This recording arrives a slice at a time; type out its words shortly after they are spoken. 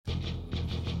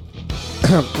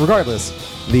regardless,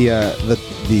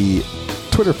 the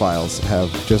Twitter files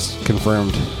have just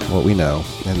confirmed what we know,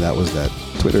 and that was that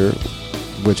Twitter,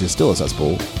 which is still a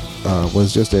cesspool,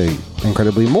 was just a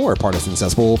incredibly more partisan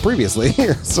cesspool previously.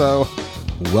 So,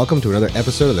 welcome to another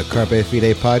episode of the Carpe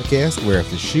Fide podcast, where if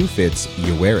the shoe fits,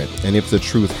 you wear it. And if the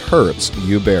truth hurts,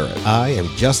 you bear it. I am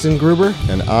Justin Gruber.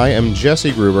 And I am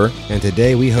Jesse Gruber. And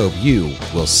today we hope you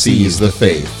will seize the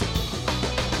faith.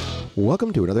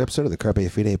 Welcome to another episode of the Carpe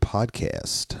Fide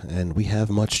podcast, and we have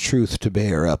much truth to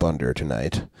bear up under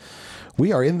tonight.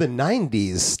 We are in the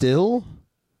 90s still,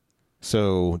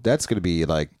 so that's going to be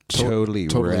like totally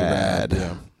rad.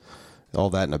 Yeah. All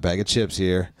that in a bag of chips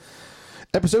here.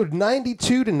 Episode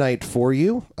 92 tonight for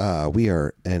you. We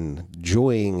are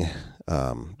enjoying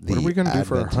What are we going to do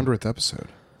for our 100th episode?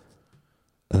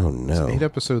 Oh, no. It's 8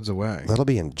 episodes away. That'll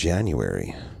be in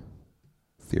January,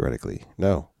 theoretically.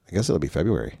 No. I guess it'll be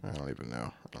February. I don't even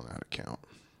know. I don't know how to count.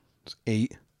 It's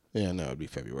 8? Yeah, no, it'd be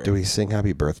February. Do we sing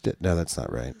Happy Birthday? No, that's not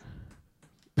right.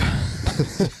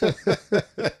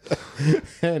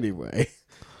 Anyway.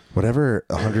 Whatever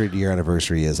 100-year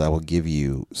anniversary is, I will give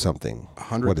you something.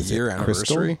 100-year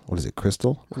anniversary? What is it,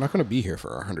 crystal? We're not going to be here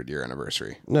for our 100-year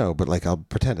anniversary. No, but like I'll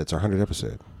pretend it's our 100th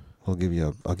episode. I'll give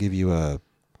you a...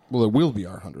 Well, it will be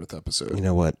our 100th episode. You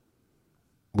know what?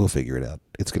 We'll figure it out.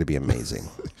 It's going to be amazing.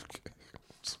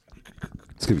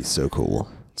 It's going to be so cool.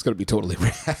 It's going to be totally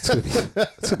rad. It's going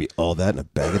to be all that in a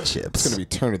bag of chips. It's going to be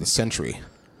turn of the century.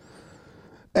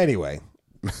 Anyway.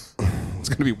 It's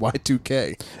going to be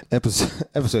Y2K.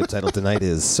 Episode title tonight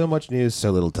is So Much News, So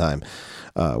Little Time.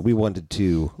 We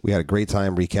had a great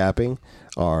time recapping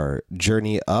our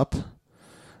journey up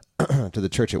to the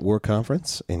Church at War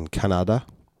conference in Canada.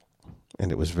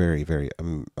 And it was very, very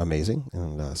amazing.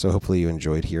 And so hopefully you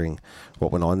enjoyed hearing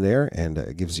what went on there, and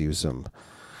it gives you some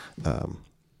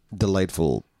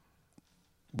delightful,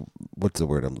 what's the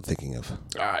word I'm thinking of?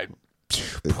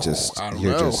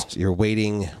 You're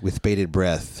waiting with bated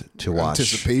breath to watch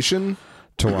Anticipation?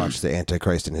 To watch the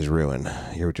Antichrist in his ruin.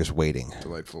 You're just waiting.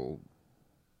 Delightful.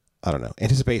 I don't know.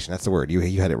 Anticipation, that's the word. You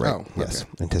had it right. Oh, okay. Yes,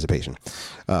 anticipation.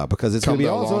 Because it's going to be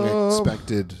awesome. Long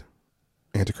expected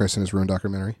Antichrist in his ruin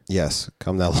documentary. Yes,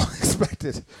 come that long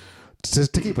expected. To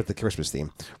keep with the Christmas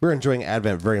theme. We're enjoying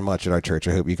Advent very much at our church.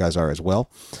 I hope you guys are as well.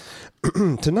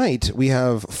 Tonight, we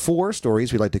have 4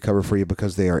 stories we'd like to cover for you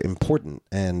because they are important.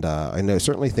 And I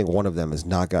certainly think one of them has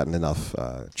not gotten enough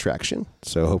traction.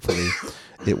 So hopefully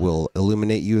it will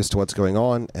illuminate you as to what's going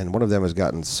on. And one of them has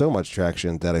gotten so much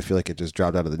traction that I feel like it just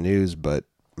dropped out of the news. But,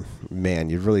 man,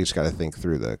 you've really just got to think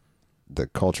through the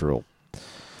cultural...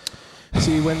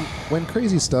 See, when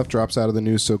crazy stuff drops out of the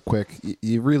news so quick,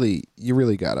 you really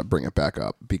got to bring it back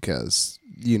up because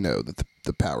you know that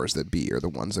the powers that be are the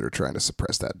ones that are trying to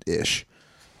suppress that ish.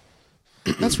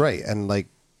 That's right. And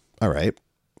all right.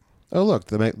 Oh, look,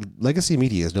 the legacy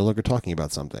media is no longer talking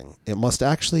about something. It must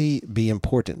actually be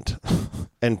important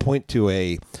and point to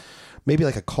maybe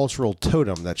like a cultural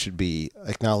totem that should be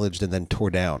acknowledged and then tore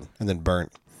down and then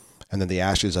burnt. And then the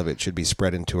ashes of it should be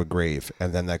spread into a grave,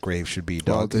 and then that grave should be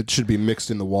dug. Well, it should be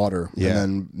mixed in the water, yeah.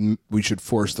 And then we should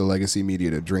force the legacy media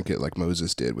to drink it like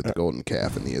Moses did with the golden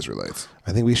calf and the Israelites.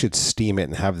 I think we should steam it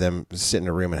and have them sit in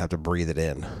a room and have to breathe it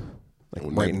in.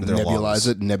 Right into their lungs.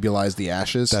 Nebulize the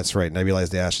ashes. That's right,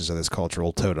 nebulize the ashes of this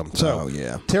cultural totem. So,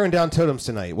 yeah. Tearing down totems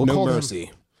tonight. We'll call mercy.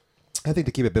 Them, I think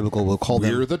to keep it biblical, we'll call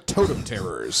them... We're the totem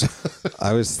terrors.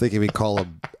 I was thinking we'd call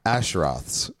them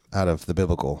Asheroths out of the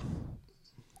biblical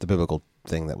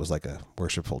thing that was like a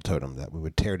worshipful totem that we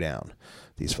would tear down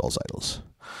these false idols.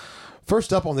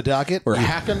 First up on the docket, we're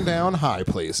hacking down high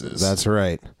places. That's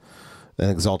right. And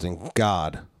exalting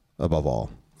God above all.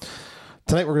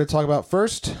 Tonight we're going to talk about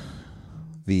first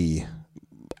the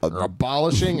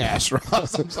abolishing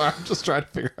Asheroth. I'm sorry, I'm just trying to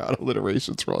figure out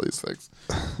alliterations for all these things.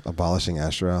 Abolishing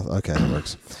Asheroth. Okay, that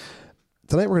works.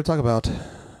 Tonight we're going to talk about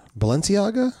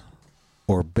Balenciaga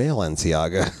or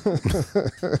Balenciaga.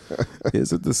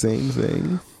 Is it the same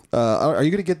thing? Are you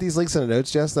going to get these links in the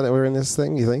notes, Jess, that were in this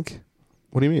thing, you think?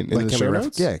 What do you mean? In the show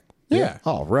notes? Yeah.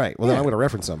 All right. Well, then I'm going to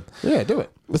reference them. Yeah, do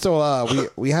it. So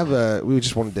we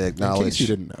just wanted to acknowledge... In case you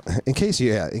didn't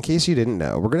know. In case you didn't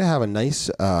know, we're going to have a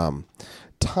nice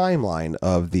timeline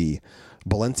of the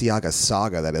Balenciaga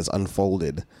saga that has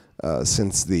unfolded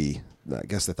since the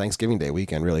Thanksgiving Day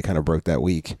weekend really kind of broke that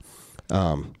week.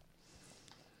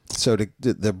 So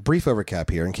the brief overcap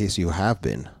here, in case you have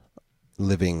been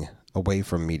living away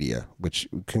from media, which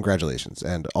congratulations,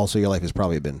 and also your life has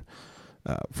probably been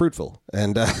fruitful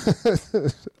and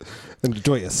and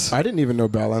joyous. I didn't even know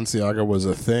Balenciaga was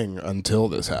a thing until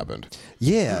this happened.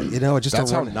 Yeah, just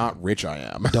that's how not rich I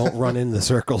am. Don't run in the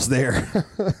circles there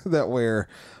that where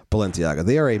Balenciaga.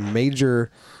 They are a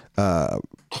major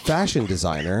fashion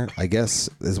designer, I guess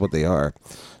is what they are.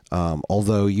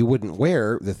 Although you wouldn't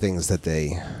wear the things that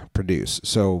they produce.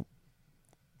 So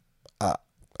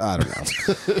I don't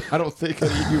know. I don't think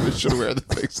any humans should wear the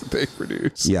things that they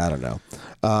produce. Yeah, I don't know.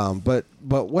 But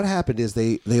what happened is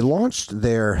they launched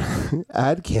their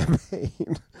ad campaign.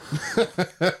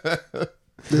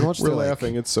 They launched We're their,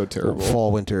 laughing. It's so terrible.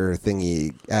 fall winter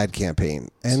thingy ad campaign,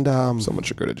 and Someone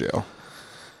should go to jail.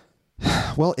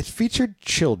 well, it featured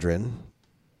children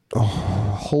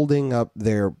holding up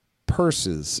their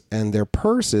purses, and their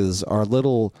purses are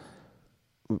little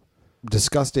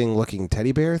disgusting looking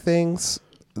teddy bear things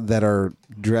that are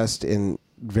dressed in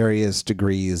various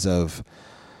degrees of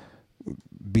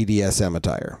BDSM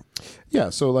attire. Yeah,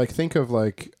 so like think of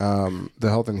like the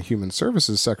Health and Human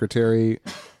Services Secretary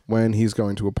when he's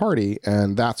going to a party,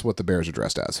 and that's what the bears are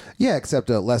dressed as. Yeah, except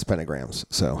less pentagrams.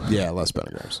 So Yeah, less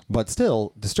pentagrams. but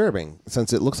still disturbing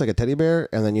since it looks like a teddy bear,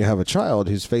 and then you have a child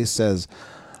whose face says,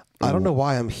 I don't know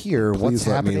why I'm here. What's Please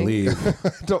let me happening? leave.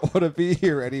 I don't want to be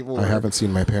here anymore. I haven't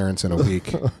seen my parents in a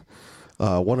week.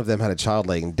 One of them had a child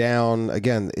laying down.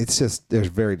 Again, it's just, they're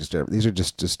very disturbing. These are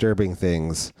just disturbing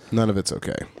things. None of it's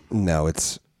okay. No,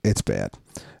 it's bad.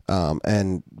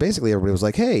 And basically everybody was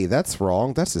like, hey, that's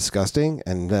wrong. That's disgusting.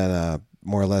 And then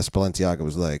more or less Balenciaga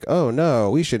was like, oh,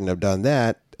 no, we shouldn't have done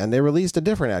that. And they released a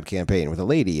different ad campaign with a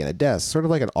lady and a desk, sort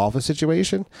of like an office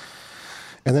situation.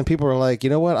 And then people were like, you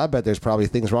know what? I bet there's probably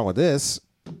things wrong with this.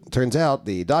 Turns out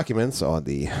the documents on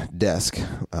the desk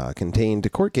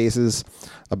contained court cases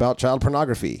about child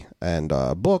pornography and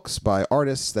books by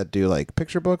artists that do like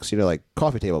picture books, like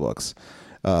coffee table books.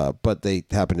 But they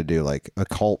happen to do like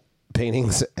occult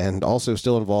paintings and also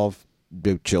still involve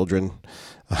children.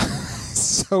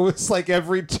 So it's like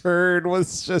every turn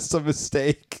was just a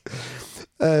mistake.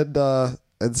 And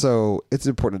so it's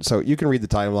important. So you can read the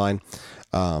timeline.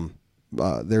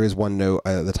 There is one note.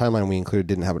 The timeline we included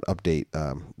didn't have an update.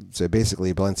 So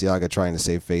basically, Balenciaga trying to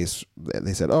save face.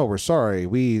 They said, "Oh, we're sorry.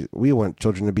 We want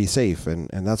children to be safe, and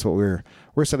that's what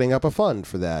we're setting up a fund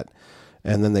for that."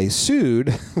 And then they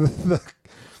sued.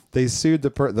 They sued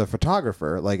the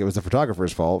photographer. Like it was the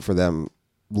photographer's fault for them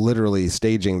literally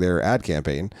staging their ad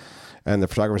campaign. And the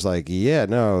photographer's like, "Yeah,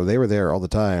 no, they were there all the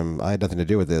time. I had nothing to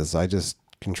do with this. I just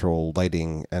control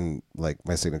lighting and like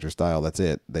my signature style. That's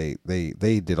it. They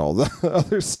did all the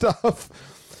other stuff."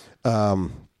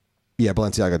 Yeah,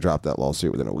 Balenciaga dropped that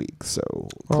lawsuit within a week. So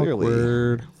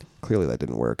clearly that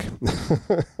didn't work.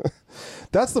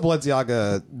 That's the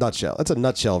Balenciaga nutshell. That's a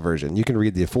nutshell version. You can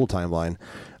read the full timeline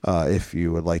if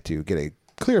you would like to get a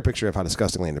clear picture of how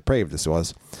disgustingly and depraved this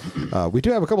was. We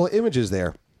do have a couple of images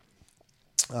there.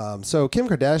 So Kim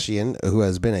Kardashian, who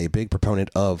has been a big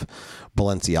proponent of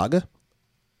Balenciaga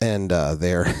and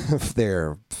their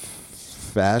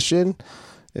fashion,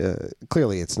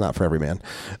 clearly it's not for every man.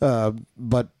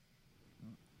 But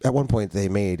at one point they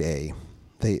made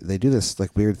they do this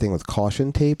like weird thing with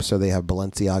caution tape. So they have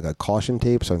Balenciaga caution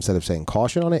tape. So instead of saying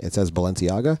caution on it, it says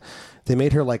Balenciaga. They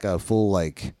made her like a full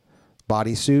like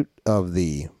bodysuit of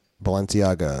the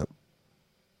Balenciaga.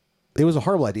 It was a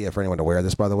horrible idea for anyone to wear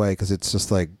this, by the way, because it's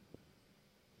just like,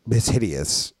 it's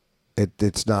hideous.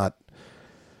 It's not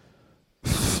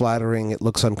flattering. It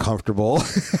looks uncomfortable.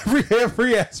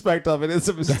 every aspect of it is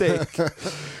a mistake.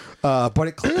 But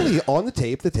it clearly on the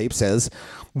tape says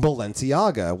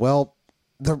Balenciaga. Well,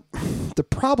 the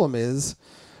problem is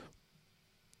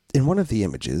in one of the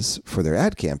images for their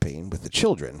ad campaign with the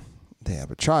children, they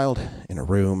have a child in a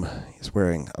room. He's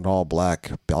wearing an all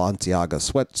black Balenciaga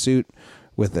sweatsuit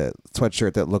with a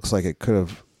sweatshirt that looks like it could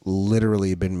have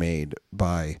literally been made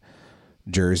by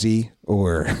Jersey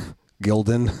or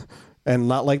Gildan, and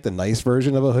not like the nice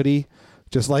version of a hoodie,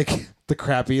 just like the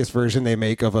crappiest version they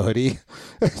make of a hoodie.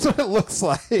 That's what it looks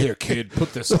like. Here, kid,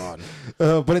 put this on.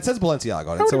 But it says Balenciaga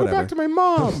on it, so Go whatever. back to my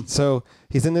mom. So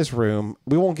he's in this room.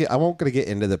 I won't gonna get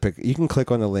into the pic. You can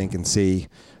click on the link and see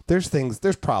there's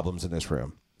problems in this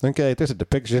room. Okay, there's a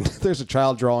depiction. There's a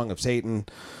child drawing of Satan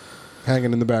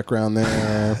Hanging in the background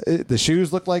there. The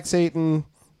shoes look like Satan.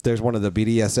 There's one of the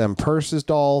BDSM purses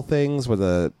doll things with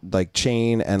a like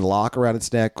chain and lock around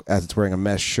its neck as it's wearing a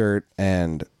mesh shirt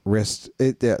and wrist.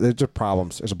 There's just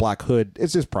problems. There's a black hood.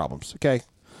 It's just problems. Okay.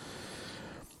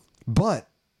 But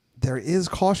there is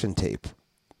caution tape.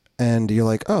 And you're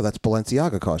like, oh, that's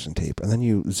Balenciaga caution tape. And then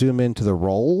you zoom into the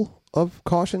roll of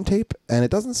caution tape and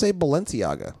it doesn't say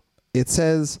Balenciaga. It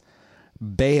says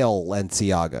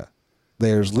Balenciaga.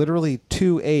 There's literally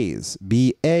two A's.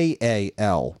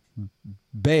 Baal.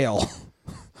 Baal.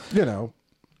 You know,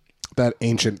 that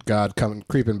ancient god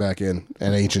creeping back in,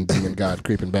 an ancient demon god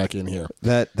creeping back in here.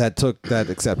 That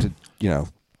accepted,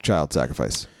 child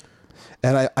sacrifice.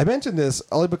 And I mentioned this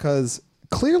only because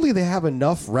clearly they have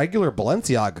enough regular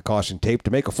Balenciaga caution tape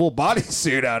to make a full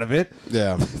bodysuit out of it.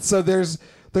 Yeah. So there's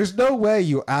no way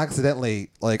you accidentally,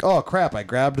 like, oh crap, I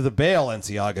grabbed the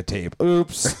Balenciaga tape.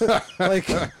 Oops. Like,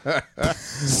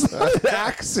 it's not an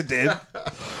accident.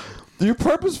 You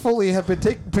purposefully have been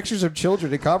taking pictures of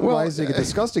children and compromising in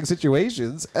disgusting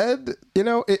situations, and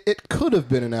it could have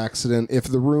been an accident if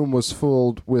the room was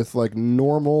filled with like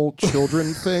normal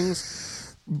children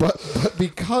things, but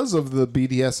because of the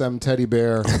BDSM teddy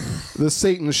bear, the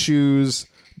Satan shoes,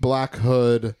 black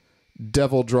hood,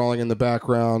 devil drawing in the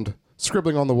background,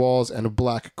 scribbling on the walls, and a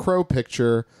black crow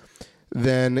picture,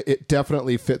 then it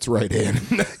definitely fits right in.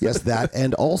 Yes, that,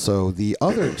 and also the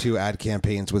other two ad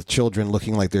campaigns with children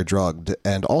looking like they're drugged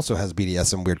and also has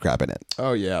BDSM weird crap in it.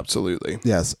 Oh, yeah, absolutely.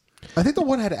 Yes. I think the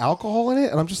one had alcohol in it,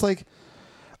 and I'm just like,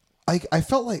 I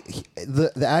felt like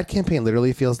the ad campaign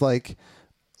literally feels like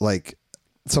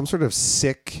some sort of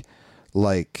sick,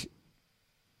 like,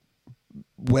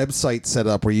 website set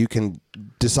up where you can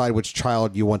decide which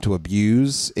child you want to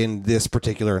abuse in this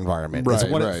particular environment. It's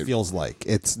what it feels like.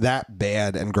 It's that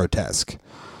bad and grotesque.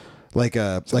 Like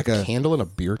a candle in a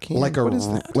beer can. What is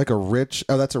that? Like a rich.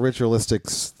 Oh, that's a ritualistic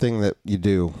thing that you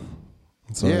do.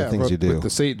 It's one of the things you do with the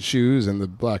Satan shoes and the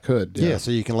black hood. Yeah, so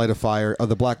you can light a fire. Oh,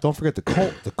 the black. Don't forget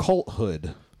the cult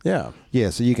hood. Yeah.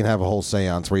 Yeah, so you can have a whole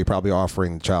seance where you're probably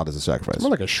offering the child as a sacrifice.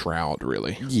 More like a shroud,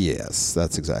 really. Yes,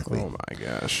 that's exactly. Oh my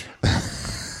gosh.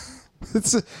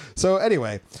 So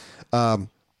anyway, the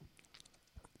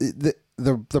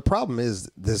problem is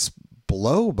this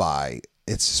blow by.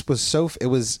 It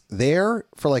was there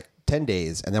for like 10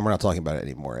 days, and then we're not talking about it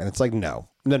anymore. And it's like, no,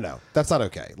 that's not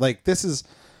okay. Like this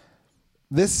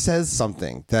says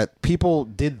something that people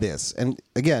did this, and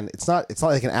again, it's not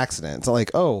like an accident. It's not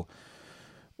like, oh,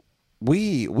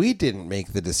 we didn't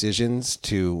make the decisions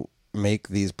to make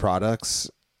these products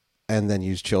and then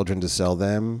use children to sell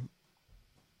them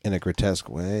in a grotesque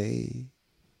way.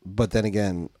 But then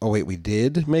again, oh wait, we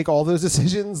did make all those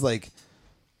decisions. Like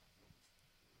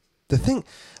the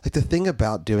thing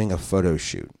about doing a photo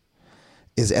shoot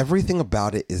is everything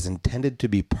about it is intended to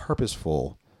be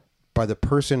purposeful by the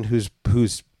person who's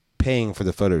paying for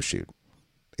the photo shoot.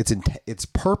 It's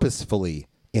purposefully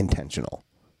intentional.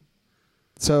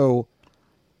 So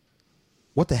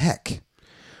what the heck?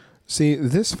 See,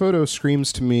 this photo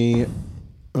screams to me,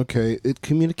 okay, it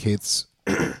communicates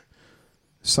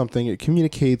something. It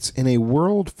communicates in a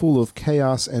world full of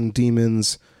chaos and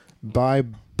demons by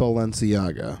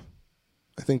Balenciaga.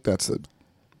 I think that's the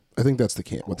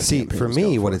what the See, campaign for was me,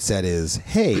 going what it said is,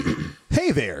 hey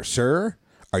there, sir.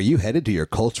 Are you headed to your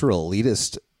cultural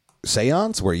elitist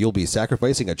seance where you'll be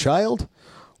sacrificing a child?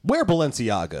 We're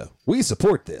Balenciaga. We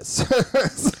support this.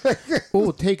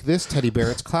 Oh, take this teddy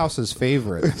bear. It's Klaus's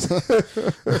favorite.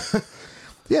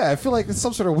 Yeah, I feel like it's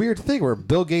some sort of weird thing where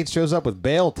Bill Gates shows up with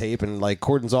bail tape and like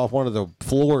cordons off one of the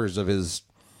floors of his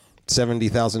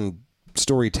 70,000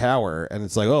 story tower, and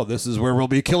it's like, oh, this is where we'll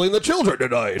be killing the children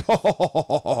tonight.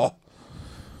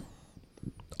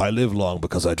 I live long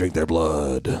because I drink their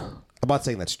blood. I'm not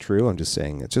saying that's true. I'm just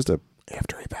saying it's just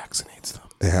After he vaccinates them.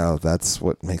 Yeah, that's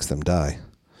what makes them die.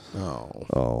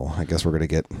 Oh, I guess we're going to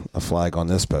get a flag on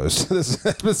this post, this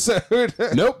episode.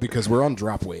 Nope, because we're on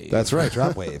Dropwave. That's right,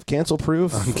 Dropwave. Cancel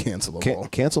proof. Uncancelable.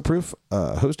 Cancel proof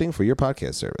hosting for your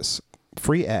podcast service.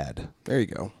 Free ad. There you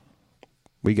go.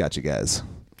 We got you guys.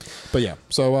 But yeah,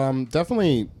 so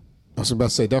definitely, I was about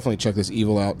to say, definitely check this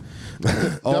evil out.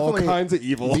 All kinds of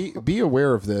evil. Be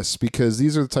aware of this, because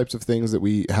these are the types of things that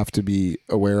we have to be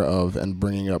aware of and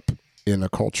bringing up in a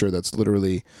culture that's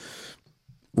literally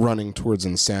running towards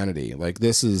insanity. Like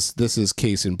this is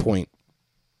case in point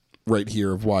right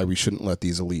here of why we shouldn't let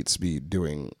these elites be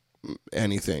doing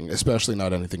anything, especially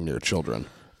not anything near children.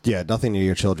 Yeah, nothing near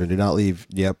your children. Do not leave.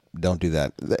 Yep, don't do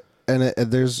that. And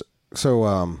there's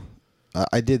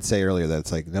I did say earlier that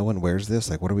it's like no one wears this.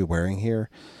 Like, what are we wearing here?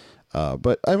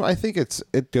 But I think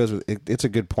it goes with it's a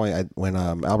good point. When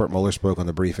Albert Mohler spoke on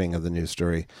the briefing of the news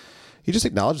story, he just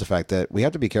acknowledged the fact that we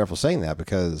have to be careful saying that,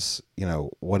 because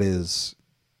what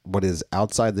is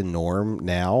outside the norm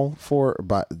now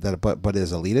but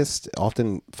is elitist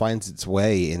often finds its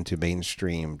way into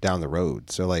mainstream down the road.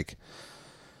 So like,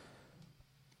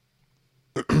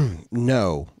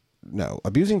 no,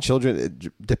 abusing children,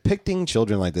 depicting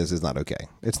children like this is not okay.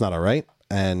 It's not all right,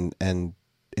 and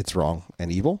it's wrong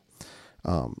and evil.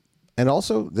 And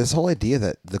also this whole idea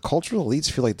that the cultural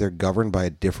elites feel like they're governed by a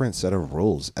different set of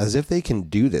rules, as if they can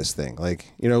do this thing.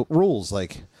 Like, rules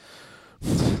like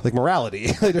morality.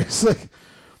 There's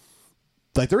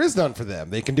like there is none for them.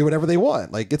 They can do whatever they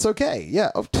want. Like, it's okay.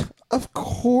 Yeah. Of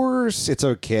course it's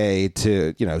okay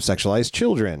to, sexualize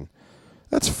children.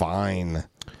 That's fine.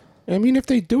 I mean, if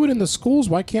they do it in the schools,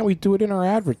 why can't we do it in our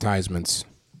advertisements?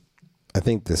 I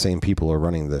think the same people are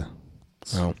running the...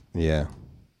 Oh, Yeah.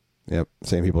 Yep.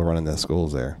 Same people are running the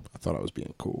schools there. I thought I was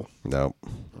being cool. Nope.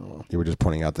 You were just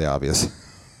pointing out the obvious.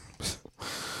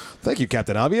 Thank you,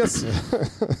 Captain Obvious.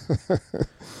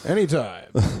 Anytime.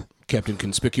 Captain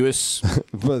Conspicuous.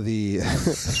 But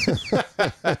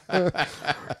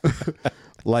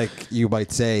like you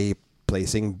might say,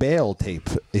 placing bail tape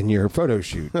in your photo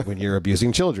shoot when you're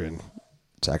abusing children,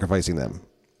 sacrificing them,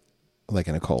 like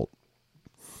in a cult.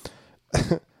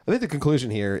 I think the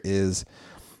conclusion here is,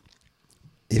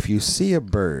 if you see a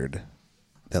bird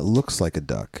that looks like a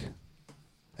duck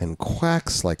and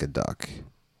quacks like a duck,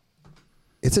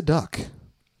 it's a duck.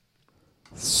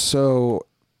 So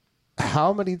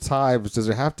how many times does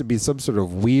there have to be some sort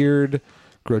of weird,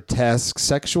 grotesque,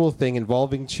 sexual thing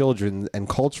involving children and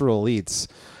cultural elites?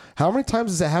 How many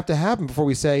times does it have to happen before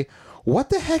we say, what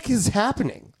the heck is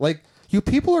happening? Like, you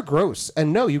people are gross.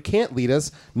 And no, you can't lead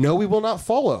us. No, we will not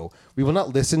follow. We will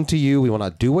not listen to you. We will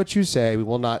not do what you say. We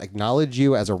will not acknowledge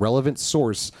you as a relevant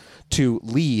source to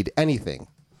lead anything.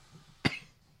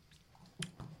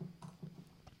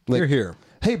 You're here.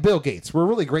 Hey, Bill Gates, we're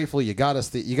really grateful you got us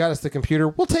the computer.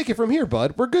 We'll take it from here,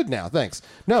 bud. We're good now. Thanks.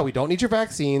 No, we don't need your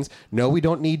vaccines. No, we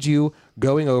don't need you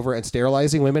going over and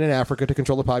sterilizing women in Africa to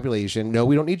control the population. No,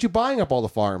 we don't need you buying up all the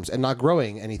farms and not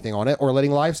growing anything on it or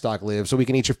letting livestock live so we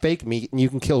can eat your fake meat and you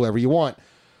can kill whoever you want.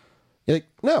 You're like,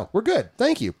 no, we're good.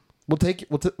 Thank you.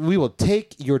 We will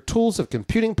take your tools of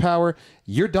computing power.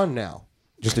 You're done now.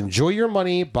 Just enjoy your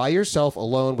money by yourself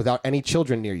alone without any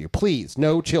children near you. Please,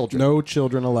 no children. No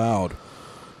children allowed.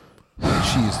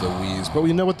 Jeez Louise. But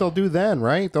we know what they'll do then,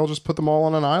 right? They'll just put them all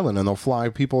on an island and they'll fly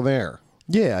people there.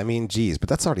 Yeah, I mean, geez, but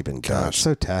that's already been done.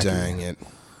 So tacky. Dang it.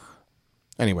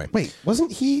 Anyway. Wait,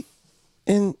 wasn't he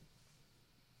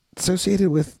associated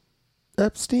with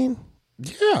Epstein?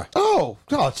 Yeah. Oh,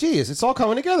 geez, it's all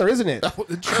coming together, isn't it? Oh,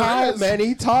 it sure How is.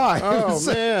 many times?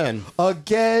 Oh, man.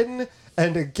 Again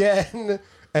and again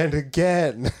and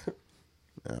again.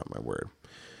 Oh, my word.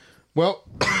 Well,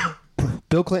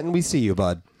 Bill Clinton, we see you,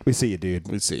 bud. We see you, dude.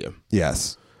 we see you.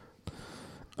 Yes.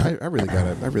 I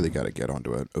really gotta get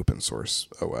onto an open source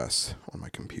OS on my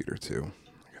computer too.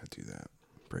 I gotta do that.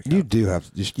 You do have.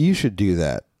 You should do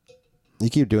that. You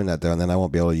keep doing that though, and then I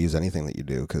won't be able to use anything that you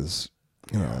do because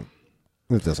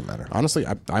it doesn't matter. Honestly,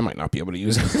 I might not be able to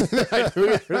use it.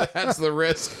 That's the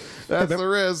risk. That's the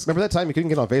risk. Remember that time you couldn't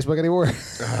get on Facebook anymore?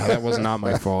 That was not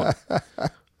my fault.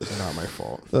 Not my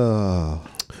fault.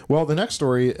 Well, the next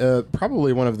story,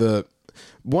 probably one of the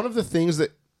things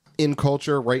that in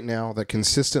culture right now that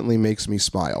consistently makes me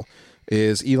smile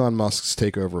is Elon Musk's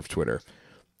takeover of Twitter.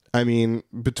 I mean,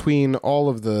 between all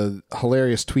of the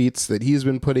hilarious tweets that he's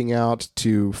been putting out,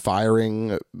 to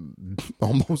firing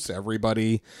almost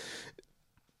everybody,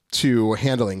 to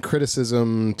handling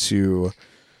criticism, to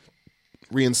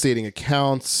reinstating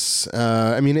accounts.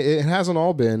 I mean, it hasn't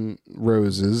all been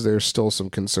roses. There's still some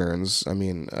concerns. I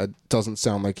mean, it doesn't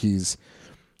sound like he's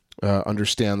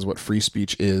understands what free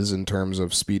speech is in terms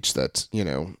of speech that,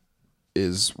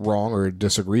 is wrong or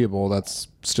disagreeable. That's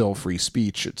still free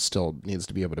speech. It still needs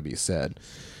to be able to be said.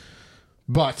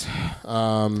 But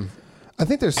I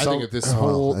think there's. I think that this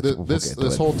whole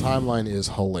timeline is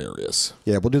hilarious.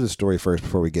 Yeah, we'll do the story first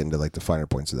before we get into like the finer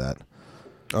points of that.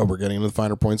 Oh, we're getting into the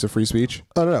finer points of free speech?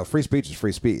 Oh no, free speech is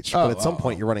free speech. But at some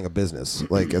point you're running a business.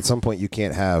 Like at some point you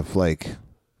can't have like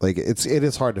it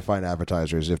is hard to find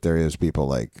advertisers if there is people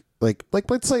like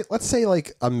let's say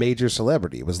like a major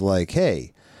celebrity was like,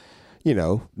 hey,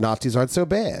 Nazis aren't so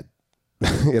bad.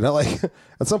 Like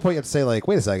at some point you have to say like,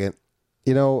 wait a second,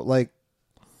 like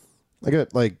I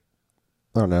got like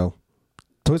I don't know.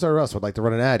 Toys R Us would like to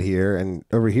run an ad here, and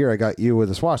over here I got you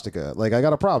with a swastika. Like I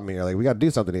got a problem here. Like we got to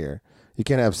do something here. You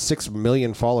can't have 6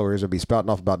 million followers and be spouting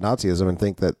off about Nazism and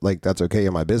think that like that's okay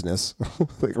in my business,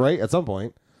 like, right? At some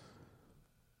point,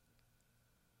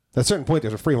 at a certain point,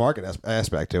 there's a free market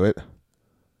aspect to it.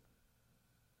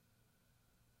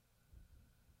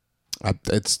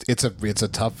 It's a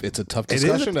tough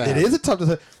discussion. It is a tough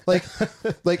discussion.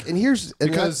 Like, and here's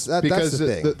because that's the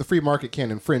thing. The free market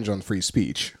can't infringe on free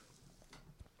speech.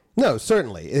 No,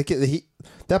 certainly.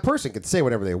 That person can say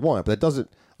whatever they want, but it doesn't.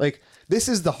 Like, this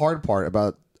is the hard part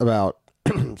about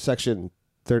Section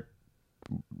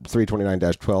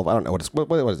 329-12. I don't know what it's.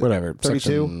 What is it? Whatever. 32?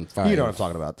 Section 5. You know what I'm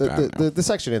talking about. The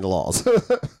section in the laws.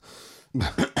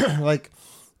 Like,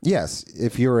 yes,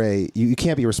 if you're you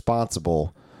can't be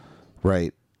responsible,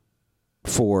 right,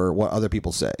 for what other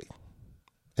people say.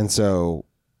 And so,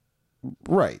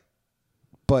 right.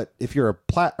 But if you're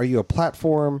are you a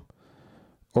platform,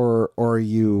 or are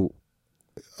you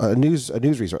a news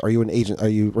resource? Are you an agent? Are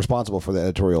you responsible for the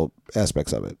editorial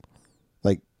aspects of it?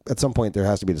 Like at some point there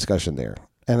has to be discussion there,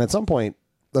 and at some point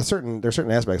there's certain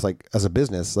aspects, like as a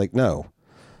business, like no,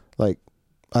 like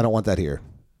I don't want that here.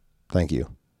 Thank you.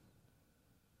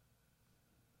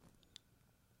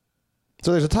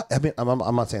 So there's I mean,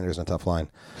 I'm not saying there's a tough line.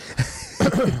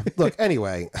 Look,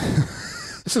 anyway.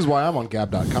 This is why I'm on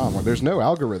Gab.com, where there's no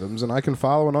algorithms and I can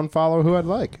follow and unfollow who I'd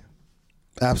like.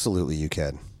 Absolutely, you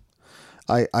can.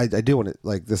 I do want to,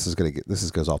 like, this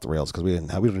goes off the rails because we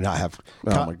do not have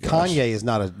Kanye is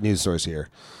not a news source here.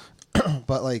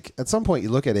 But like at some point you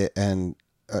look at it, and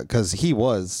because he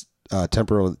was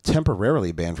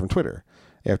temporarily banned from Twitter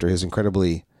after his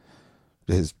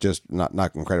just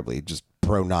not incredibly, just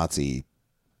pro-Nazi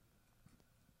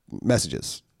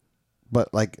messages.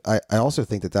 But like I also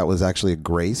think that was actually a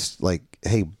grace. Like,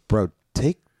 hey, bro,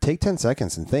 take 10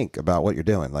 seconds and think about what you're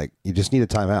doing. Like, you just need a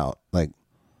timeout. Like,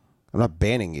 I'm not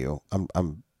banning you.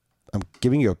 I'm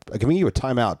giving you a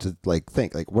timeout to like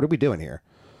think. Like, what are we doing here?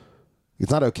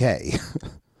 It's not okay.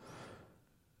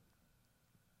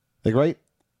 Like, right?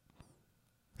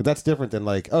 But that's different than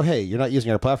like, oh, hey, you're not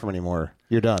using our platform anymore.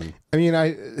 You're done. I mean,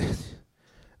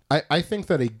 I think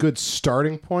that a good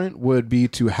starting point would be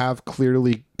to have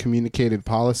clearly communicated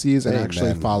policies and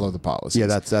actually follow the policies. Yeah,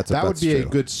 that would be true. A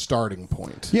good starting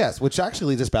point. Yes, which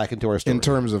actually leads us back into our story. In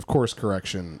terms of course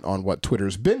correction on what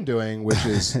Twitter's been doing, which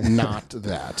is not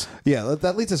that. Yeah,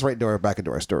 that leads us back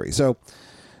into our story. So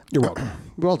you're welcome.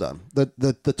 Well done.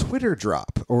 The Twitter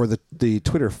drop, or the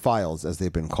Twitter files as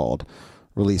they've been called,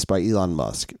 released by Elon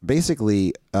Musk,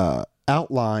 basically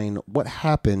outline what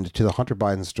happened to the Hunter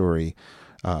Biden story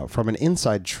from an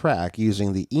inside track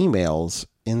using the emails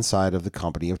inside of the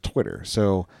company of Twitter.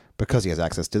 So because he has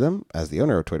access to them as the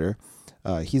owner of Twitter,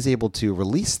 he's able to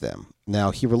release them. Now,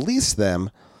 he released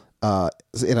them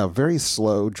in a very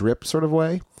slow drip sort of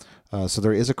way. So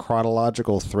there is a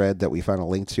chronological thread that we found a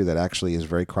link to that actually is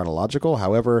very chronological.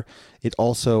 However, it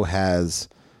also has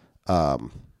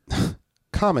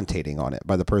commentating on it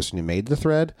by the person who made the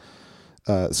thread.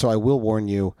 So I will warn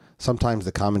you, sometimes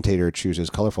the commentator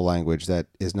chooses colorful language that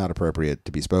is not appropriate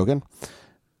to be spoken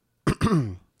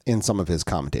in some of his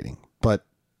commentating. But,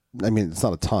 I mean, it's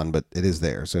not a ton, but it is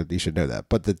there, so you should know that.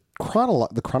 But the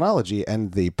chronology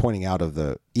and the pointing out of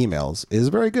the emails is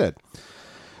very good.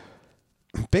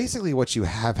 Basically, what you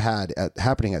have had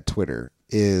happening at Twitter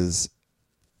is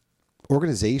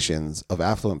organizations of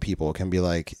affluent people can be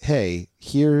like, hey,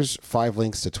 here's 5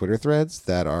 links to Twitter threads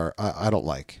that are I don't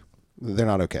like. They're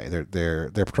not okay. They're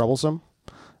troublesome,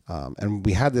 and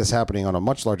we had this happening on a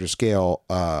much larger scale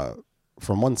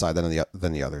from one side than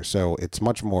the other. So it's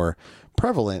much more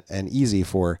prevalent and easy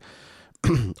for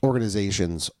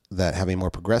organizations that have a more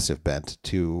progressive bent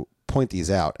to point these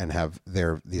out and have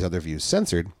these other views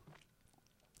censored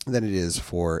than it is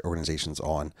for organizations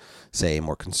on, say, a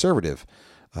more conservative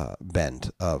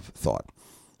bent of thought.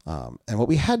 And what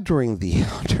we had during the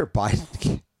Hunter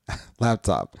Biden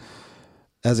laptop,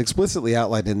 as explicitly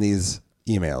outlined in these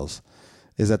emails,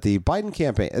 is that the Biden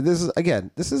campaign, and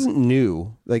this isn't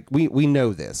new. Like, we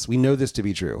know this. We know this to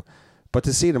be true. But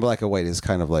to see it in black and white is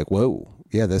kind of like, whoa,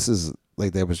 yeah, this is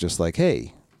like, they was just like,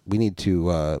 hey, we need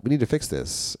to fix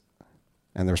this.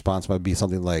 And the response might be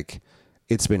something like,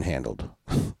 it's been handled.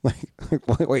 like,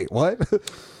 wait, what?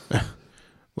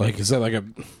 Like, is that like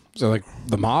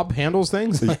the mob handles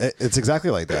things? It's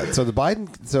exactly like that.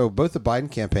 So both the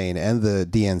Biden campaign and the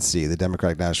DNC, the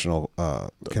Democratic National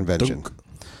Convention,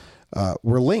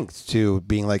 were linked to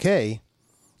being like, hey,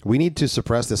 we need to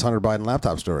suppress this Hunter Biden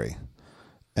laptop story.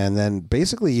 And then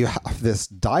basically you have this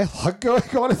dialogue going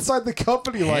on inside the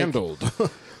company. Handled.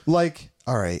 Like,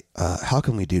 all right, how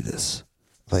can we do this?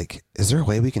 Like, is there a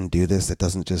way we can do this that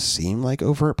doesn't just seem like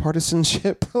overt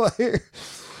partisanship? Like,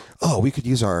 oh, we could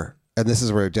use and this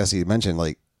is where Jesse mentioned,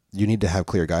 like, you need to have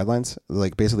clear guidelines.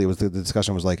 Like, basically, the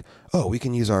discussion was like, oh, we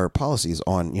can use our policies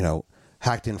on,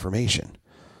 hacked information.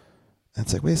 And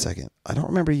it's like, wait a second. I don't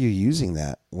remember you using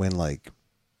that when, like,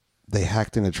 they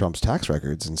hacked into Trump's tax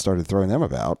records and started throwing them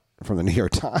about from the New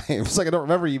York Times. Like, I don't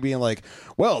remember you being like,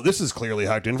 well, this is clearly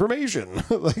hacked information.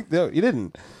 Like, no, you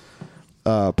didn't.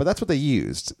 But that's what they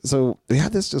used. So we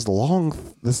had these long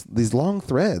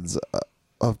threads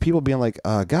of people being like,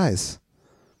 guys,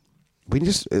 we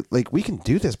can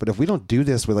do this, but if we don't do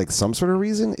this with like some sort of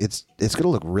reason, it's going to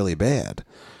look really bad.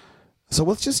 So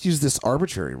let's just use this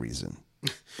arbitrary reason.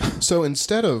 So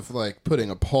instead of like putting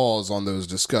a pause on those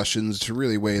discussions to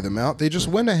really weigh them out, they just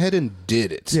went ahead and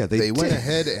did it. Yeah, they went did.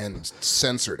 ahead and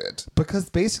censored it. Because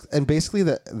basically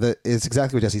the it's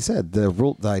exactly what Jesse said.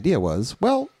 The idea was,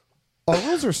 well, our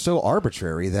rules are so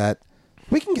arbitrary that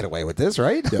we can get away with this,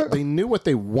 right? Yeah, they knew what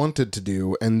they wanted to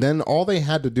do, and then all they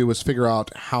had to do was figure out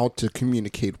how to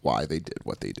communicate why they did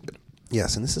what they did.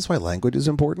 Yes, and this is why language is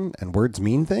important and words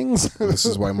mean things. This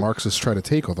is why Marxists try to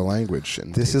take all the language.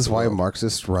 And This is why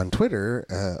Marxists run Twitter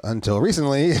until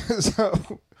recently.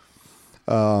 So,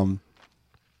 but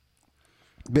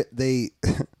they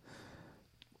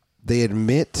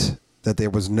admit that there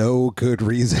was no good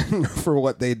reason for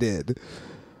what they did,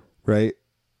 right?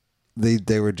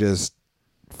 They were just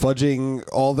fudging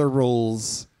all their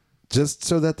rules just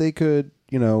so that they could,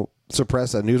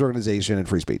 suppress a news organization and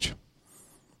free speech.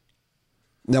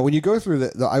 Now, when you go through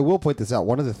I will point this out.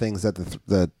 One of the things that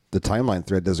the timeline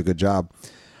thread does a good job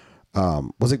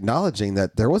was acknowledging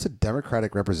that there was a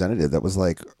Democratic representative that was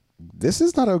like, "This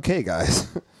is not okay, guys."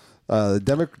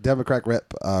 The Democrat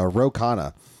rep Ro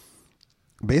Khanna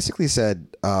basically said,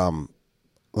 "I'm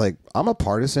a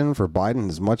partisan for Biden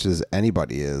as much as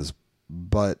anybody is,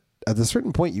 but at a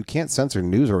certain point, you can't censor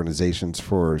news organizations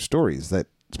for stories that,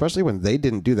 especially when they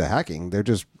didn't do the hacking, they're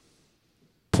just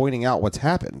pointing out what's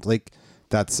happened. Like,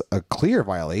 that's a clear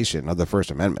violation of the First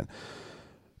Amendment."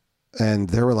 And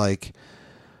they were like,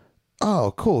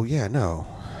 "Oh, cool. Yeah, no,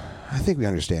 I think we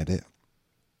understand it."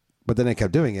 But then they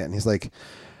kept doing it. And he's like,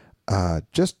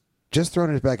 just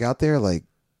throwing it back out there. Like,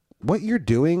 what you're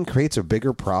doing creates a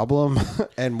bigger problem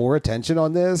and more attention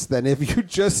on this than if you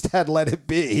just had let it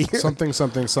be.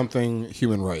 something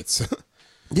human rights.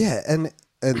 Yeah.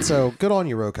 And so good on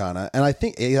you, Ro Khanna. And I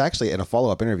think he actually, in a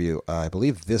follow-up interview, I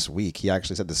believe this week, he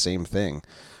actually said the same thing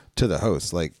to the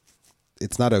host. Like,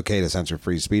 it's not okay to censor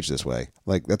free speech this way.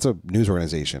 Like, that's a news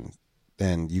organization.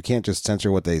 And you can't just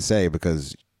censor what they say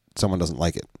because someone doesn't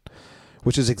like it,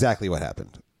 which is exactly what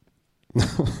happened.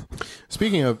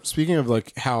 Speaking of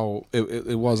like how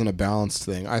it wasn't a balanced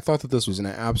thing, I thought that this was an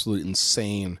absolute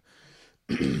insane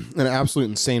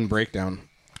breakdown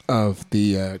of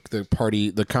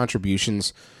the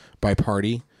contributions by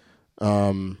party.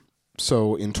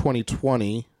 So in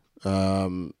 2020,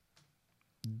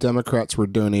 Democrats were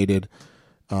donated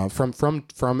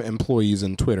from employees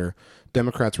in Twitter.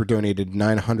 Democrats were donated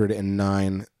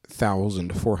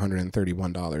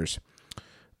 $909,431.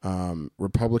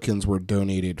 Republicans were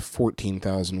donated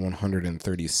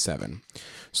 $14,137.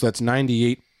 So that's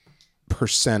 98%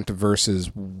 versus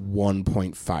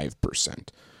 1.5%.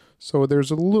 So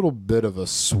there's a little bit of a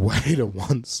sway to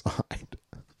one side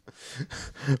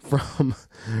from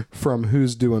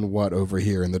who's doing what over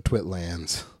here in the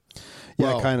Twitlands.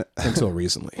 Yeah, well, kind of until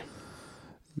recently.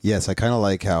 Yes, I kind of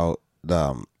like how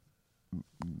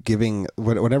giving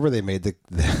whenever they made this,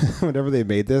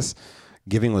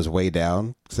 giving was way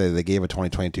down. So they gave a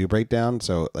 2022 breakdown.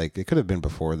 So like it could have been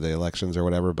before the elections or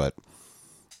whatever, but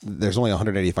there's only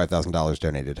 $185,000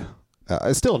 donated.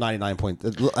 It's still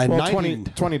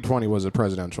 2020 was a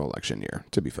presidential election year,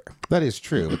 to be fair. That is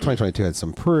true, but 2022 had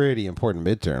some pretty important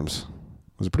midterms. It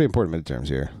was a pretty important midterms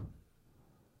year.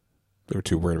 They were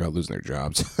too worried about losing their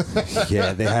jobs.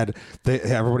 Yeah,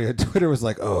 everybody on Twitter was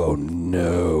like, "Oh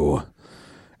no,"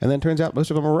 and then it turns out most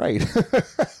of them are right.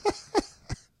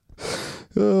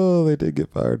 Oh, they did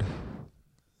get fired.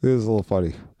 It was a little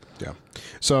funny. Yeah.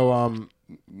 So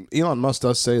Elon Musk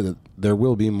does say that there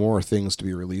will be more things to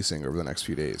be releasing over the next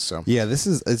few days. So yeah,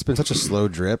 it's been such a slow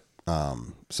drip.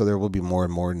 So there will be more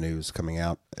and more news coming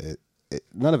out.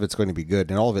 None of it's going to be good,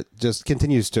 and all of it just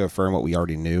continues to affirm what we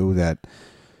already knew, that.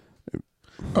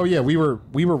 Oh yeah, we were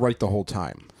right the whole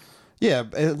time. Yeah,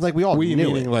 like we knew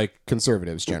meaning it. like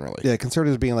conservatives generally. Yeah,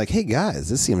 conservatives being like, "Hey guys,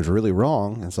 this seems really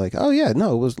wrong." And it's like, "Oh yeah,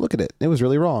 no, look at it. It was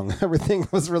really wrong. Everything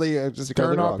was really just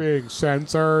They're incredibly not wrong." being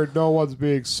censored. No one's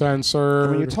being censored.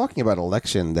 I mean, you're talking about an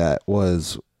election that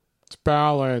was it's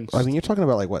balanced. I mean, you're talking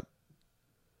about like what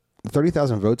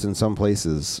 30,000 votes in some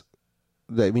places.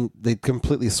 They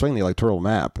completely swing the electoral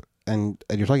map, and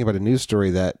you're talking about a news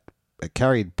story that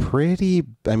carried pretty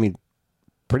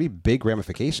big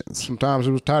ramifications. Sometimes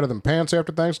it was tighter than pants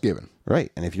after Thanksgiving.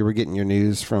 Right. And if you were getting your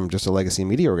news from just a legacy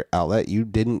media outlet, you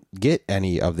didn't get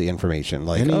any of the information.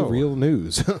 Like any real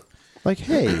news. Like,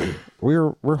 hey,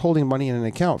 we're holding money in an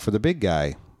account for the big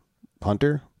guy.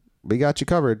 Hunter, we got you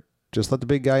covered. Just let the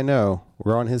big guy know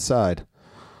we're on his side.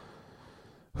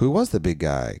 Who was the big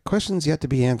guy? Questions yet to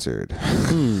be answered.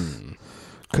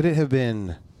 Could it have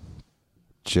been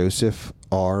Joseph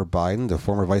R. Biden, the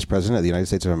former vice president of the United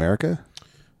States of America?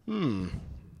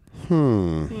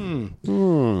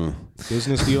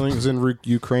 Business dealings in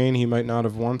Ukraine he might not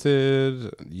have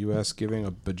wanted. U.S. giving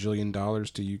 $1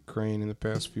 bajillion to Ukraine in the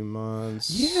past few months.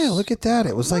 Yeah, look at that.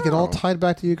 It was like it all tied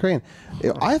back to Ukraine.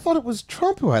 I thought it was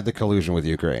Trump who had the collusion with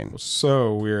Ukraine.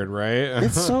 So weird, right?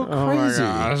 It's so crazy. Oh my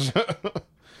gosh.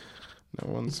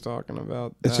 No one's talking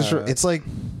about that.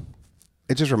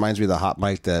 It just reminds me of the hot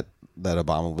mic that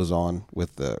Obama was on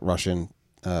with the Russian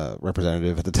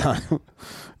representative at the time. It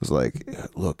was like,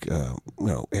 look,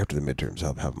 after the midterms,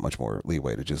 I'll have much more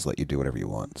leeway to just let you do whatever you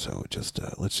want. So just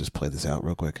let's just play this out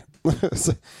real quick.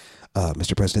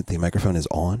 Mr. President, the microphone is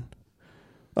on.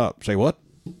 Say what?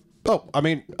 Oh, I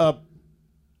mean, it's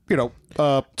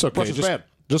okay. Russia's bad.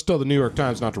 Just tell the New York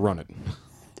Times not to run it.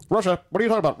 Russia, what are you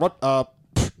talking about? What?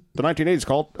 The 1980s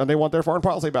called, and they want their foreign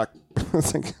policy back.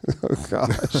 It's like, oh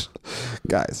gosh,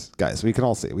 guys, we can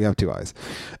all see. We have two eyes.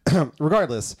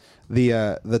 Regardless,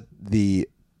 the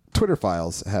Twitter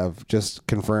files have just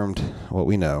confirmed what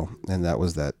we know, and that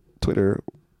was that Twitter,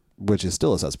 which is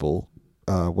still a cesspool,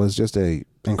 was just a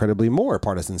incredibly more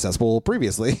partisan cesspool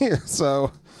previously.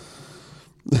 So,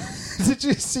 did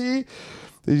you see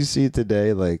it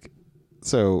today? Like,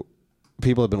 so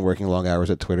people have been working long hours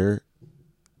at Twitter,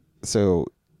 so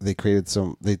they created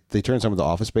they turned some of the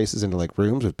office spaces into like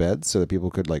rooms with beds so that people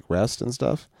could like rest and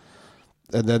stuff.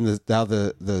 And then now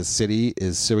the city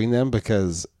is suing them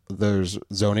because there's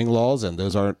zoning laws and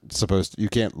those aren't you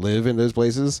can't live in those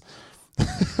places.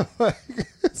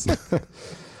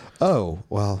 Oh,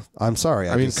 well, I'm sorry.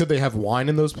 I mean, could they have wine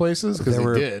in those places? Because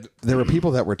they did. There were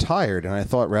people that were tired, and I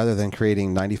thought rather than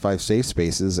creating 95 safe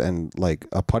spaces and like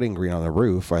a putting green on the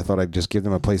roof, I thought I'd just give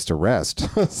them a place to rest.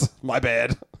 My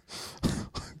bad.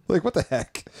 Like, what the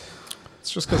heck?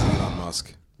 It's just because of Elon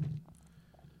Musk.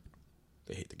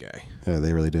 They hate the guy. Yeah,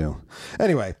 they really do.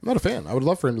 Anyway, I'm not a fan. I would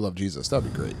love for him to love Jesus.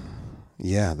 That'd be great.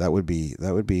 Yeah, that would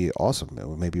be awesome.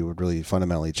 Maybe it would really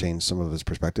fundamentally change some of his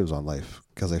perspectives on life.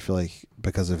 Because I feel like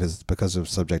because of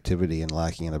subjectivity and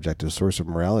lacking an objective source of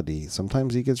morality,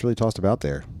 sometimes he gets really tossed about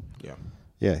there. Yeah.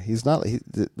 Yeah, he's not.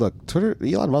 Look,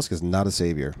 Elon Musk is not a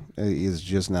savior. He's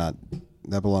just not.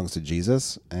 That belongs to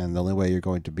Jesus, and the only way you're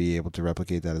going to be able to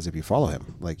replicate that is if you follow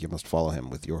him. Like, you must follow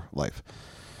him with your life.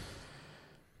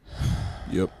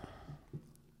 Yep.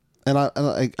 And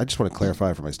I just want to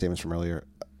clarify from my statements from earlier.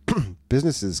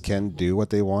 Businesses can do what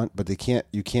they want, but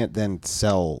you can't then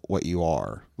sell what you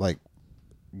are. Like,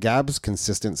 Gab's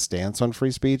consistent stance on free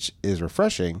speech is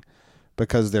refreshing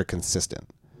because they're consistent.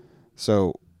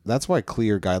 So that's why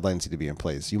clear guidelines need to be in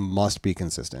place. You must be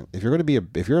consistent. If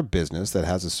you're a business that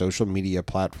has a social media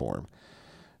platform,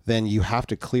 then you have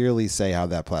to clearly say how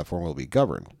that platform will be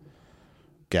governed.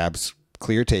 Gab's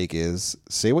clear take is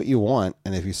say what you want,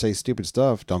 and if you say stupid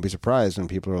stuff, don't be surprised when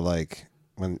people are like,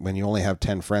 when you only have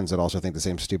 10 friends that also think the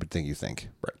same stupid thing you think.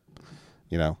 Right.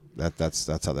 You know, that's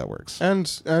how that works.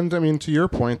 And I mean, to your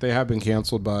point, they have been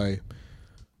canceled by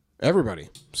everybody.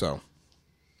 So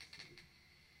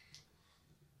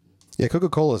yeah,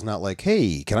 Coca-Cola is not like,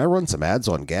 hey, can I run some ads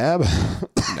on Gab?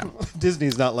 No.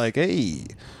 Disney's not like, hey,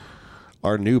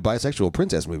 our new bisexual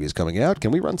princess movie is coming out.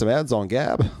 Can we run some ads on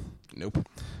Gab? Nope.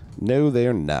 No,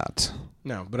 they're not.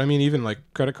 No, but I mean, even like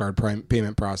credit card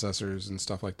payment processors and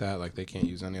stuff like that, like they can't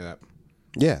use any of that.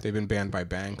 Yeah. They've been banned by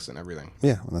banks and everything.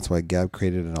 Yeah, and that's why Gab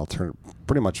created an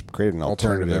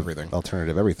alternative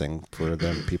everything for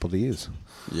them people to use.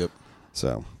 Yep.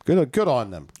 So good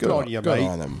on them. Good on you, mate. Good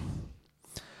on them.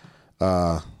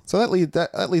 So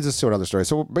that leads us to another story.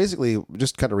 So basically,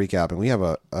 just kind of recapping, we have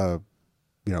a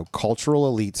cultural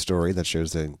elite story that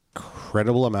shows the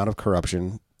incredible amount of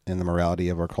corruption in the morality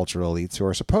of our cultural elites, who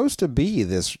are supposed to be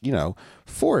this,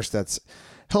 force that's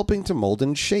helping to mold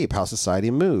and shape how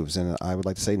society moves. And I would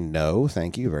like to say, no,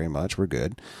 thank you very much. We're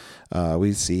good.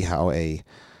 We see how a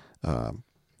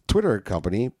Twitter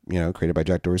company, created by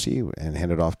Jack Dorsey and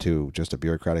handed off to just a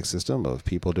bureaucratic system of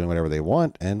people doing whatever they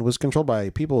want, and was controlled by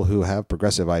people who have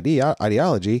progressive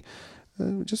ideology,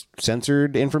 just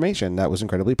censored information that was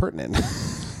incredibly pertinent.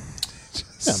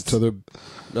 To the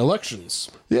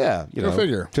elections. Yeah, Go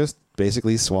figure. Just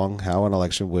basically swung how an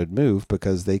election would move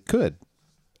because they could,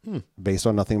 based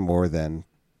on nothing more than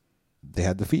they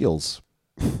had the feels.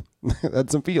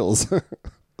 Had some feels.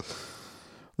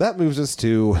 That moves us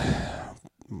to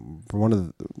one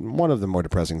of the more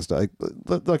depressing stuff.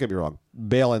 Don't get me wrong,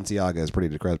 Balenciaga is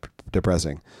pretty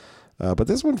depressing, but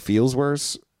this one feels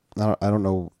worse. I don't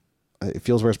know. It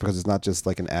feels worse because it's not just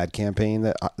like an ad campaign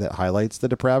that highlights the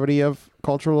depravity of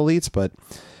cultural elites, but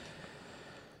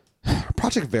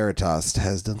Project Veritas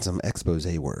has done some expose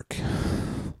work,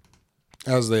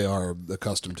 as they are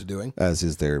accustomed to doing, as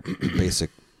is their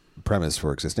basic premise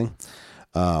for existing.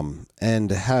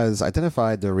 and has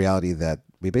identified the reality that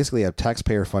we basically have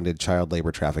taxpayer-funded child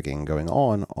labor trafficking going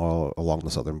on all along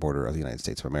the southern border of the United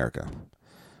States of America.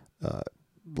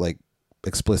 Like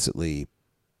explicitly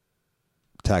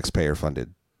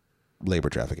taxpayer-funded labor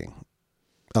trafficking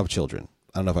of children.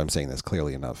 I don't know if I'm saying this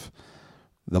clearly enough.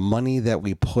 The money that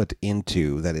we put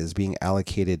into that is being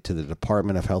allocated to the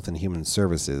Department of Health and Human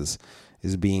Services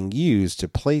is being used to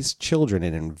place children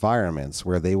in environments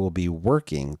where they will be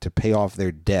working to pay off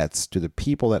their debts to the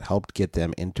people that helped get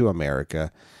them into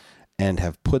America and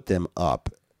have put them up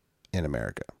in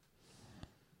America.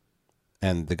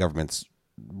 And the government's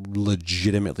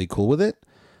legitimately cool with it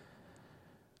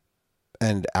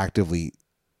and actively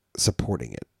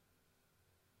supporting it.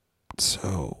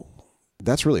 So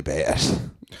that's really bad.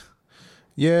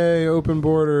 Yay, open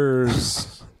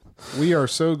borders. We are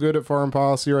so good at foreign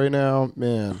policy right now,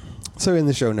 man. So in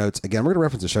the show notes, again, we're going to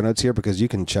reference the show notes here because you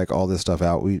can check all this stuff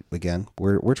out.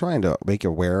 We're trying to make you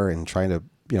aware and trying to,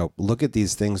 look at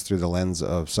these things through the lens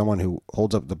of someone who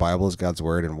holds up the Bible as God's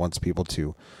word and wants people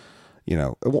to,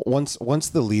 wants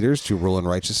the leaders to rule in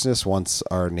righteousness, wants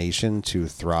our nation to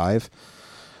thrive,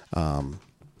 and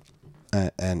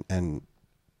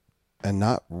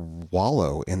not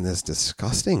wallow in this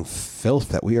disgusting filth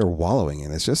that we are wallowing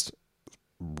in. It's just...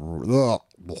 So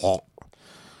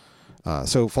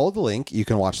follow the link. You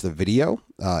can watch the video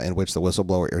in which the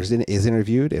whistleblower is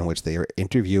interviewed, in which they are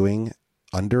interviewing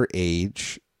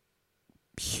underage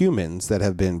humans that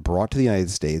have been brought to the United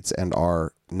States and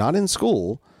are not in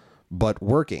school, but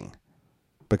working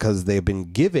because they've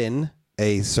been given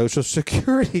a Social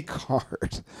Security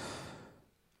card.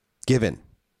 Given.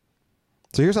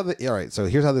 So here's how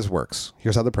here's how this works.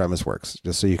 Here's how the premise works,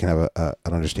 just so you can have an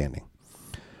understanding.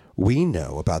 We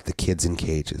know about the kids in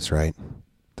cages, right?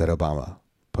 That Obama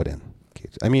put in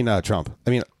cages. Trump.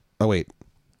 Oh, wait.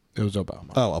 It was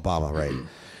Obama. Oh, Obama, right.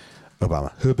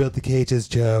 Obama. Who built the cages,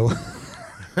 Joe?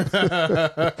 Who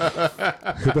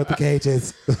built the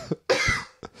cages?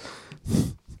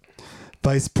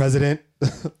 Vice President.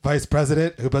 Vice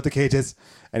President. Who built the cages?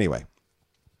 Anyway.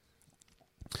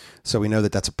 So we know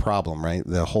that that's a problem, right?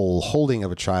 The whole holding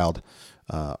of a child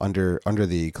under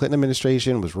the Clinton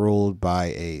administration was ruled by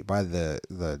a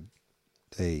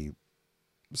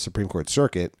Supreme Court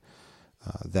circuit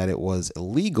that it was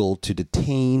illegal to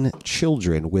detain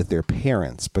children with their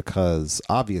parents because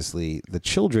obviously the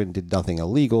children did nothing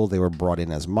illegal. They were brought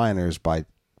in as minors by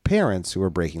parents who were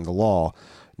breaking the law,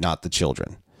 not the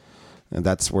children. And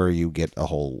that's where you get a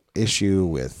whole issue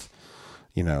with,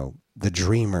 the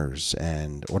dreamers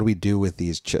and what do we do with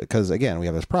these? Because again, we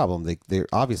have this problem. They're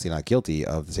obviously not guilty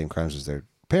of the same crimes as their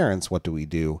parents. What do we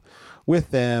do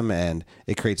with them? And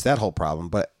it creates that whole problem.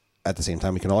 But at the same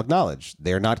time, we can all acknowledge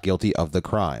they're not guilty of the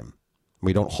crime.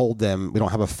 We don't hold them. We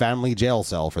don't have a family jail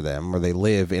cell for them where they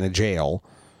live in a jail.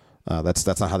 That's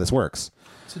not how this works.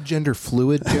 It's a gender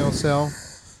fluid jail cell.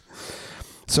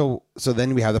 So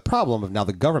then we have the problem of now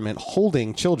the government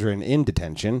holding children in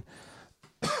detention,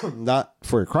 not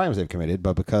for crimes they've committed,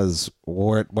 but because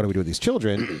what do we do with these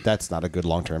children? That's not a good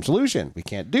long-term solution. We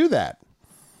can't do that.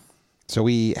 So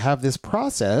we have this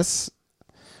process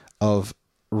of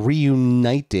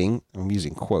reuniting. I'm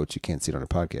using quotes. You can't see it on a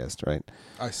podcast, right?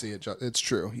 I see it. It's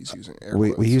true. He's using air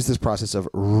quotes. We use this process of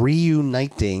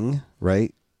reuniting,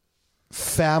 right?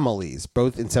 Families,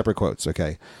 both in separate quotes,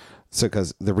 okay? So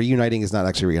because the reuniting is not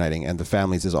actually reuniting, and the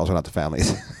families is also not the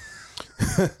families.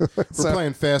 We're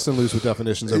playing fast and loose with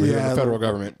definitions over here in the federal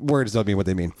government. Words don't mean what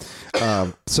they mean.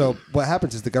 So what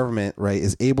happens is the government, right,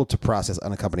 is able to process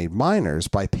unaccompanied minors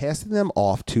by passing them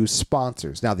off to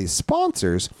sponsors. Now, these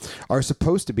sponsors are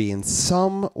supposed to be in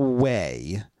some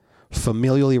way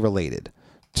familially related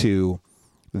to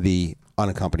the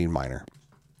unaccompanied minor.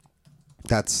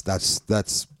 That's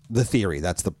the theory.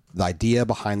 That's the idea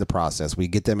behind the process. We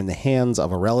get them in the hands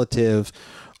of a relative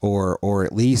or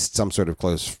at least some sort of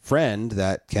close friend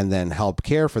that can then help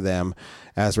care for them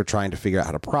as we're trying to figure out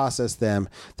how to process them.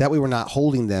 That way we're not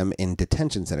holding them in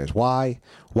detention centers. Why?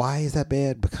 Why is that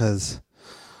bad? Because,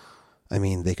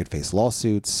 they could face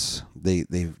lawsuits. They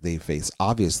face,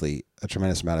 obviously, a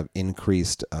tremendous amount of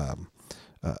increased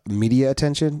media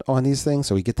attention on these things.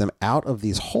 So we get them out of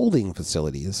these holding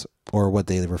facilities, or what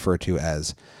they refer to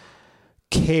as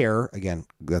care. Again,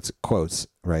 that's quotes,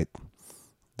 right?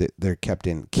 They're kept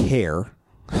in care.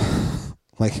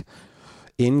 Like,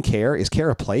 in care? Is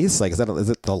care a place? Like, is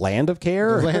it the land of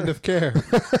care? The land of care.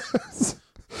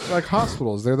 Like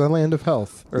hospitals. They're the land of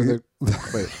health. Or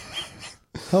wait.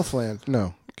 Health land.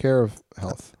 No. Care of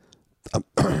health.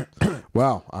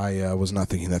 Wow, I was not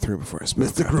thinking that through before I spoke.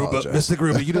 Mr. Gruber, Mr.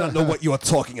 Gruber, you do not know what you are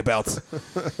talking about.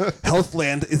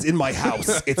 Healthland is in my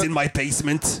house. It's in my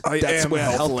basement. That's where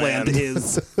Healthland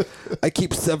is. I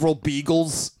keep several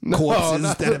beagles,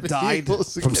 corpses that have died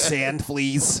from sand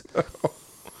fleas.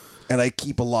 And I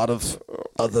keep a lot of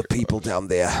other people down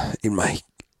there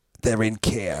they're in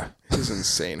care. This is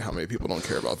insane how many people don't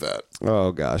care about that.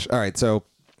 Oh, gosh. All right, so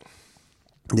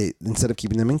instead of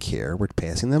keeping them in care, we're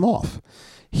passing them off.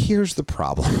 Here's the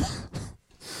problem.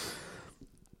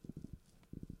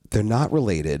 They're not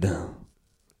related.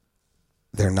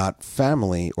 They're not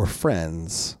family or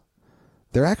friends.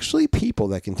 They're actually people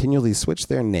that continually switch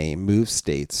their name, move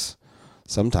states,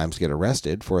 sometimes get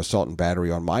arrested for assault and battery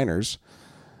on minors,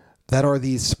 that are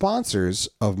the sponsors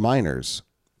of minors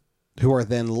who are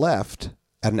then left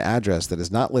at an address that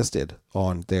is not listed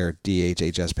on their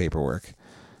DHHS paperwork,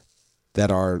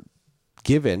 that are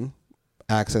given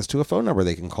access to a phone number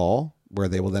they can call, where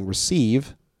they will then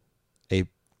receive a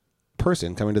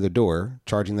person coming to their door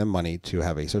charging them money to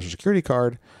have a Social Security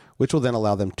card, which will then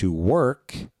allow them to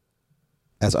work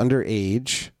as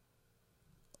underage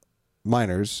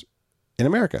minors in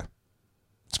America.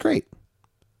 It's great.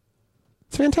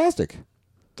 It's fantastic.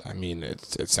 I mean,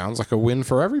 it sounds like a win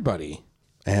for everybody.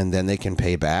 And then they can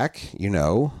pay back,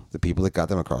 the people that got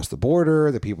them across the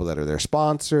border, the people that are their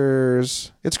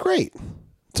sponsors. It's great.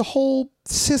 It's a whole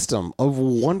system of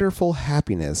wonderful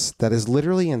happiness that is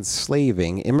literally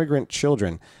enslaving immigrant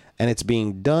children, and it's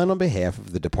being done on behalf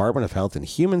of the Department of Health and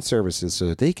Human Services so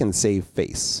that they can save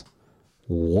face.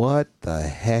 What the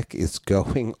heck is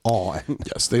going on?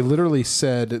 Yes, they literally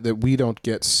said that we don't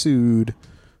get sued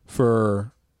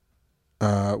for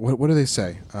what do they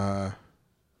say?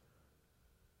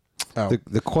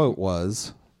 The quote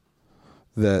was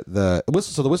the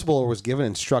whistleblower was given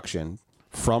instruction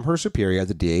from her superior at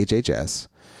the DHHS,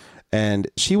 and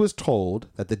she was told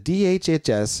that the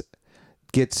DHHS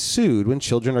gets sued when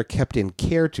children are kept in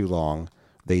care too long.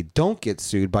 They don't get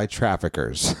sued by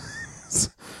traffickers.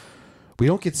 We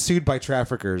don't get sued by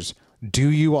traffickers. Do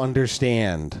you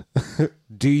understand?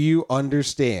 Do you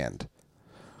understand?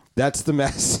 That's the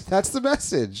mess. That's the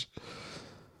message.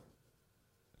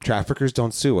 Traffickers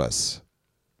don't sue us.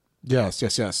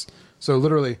 Yes. So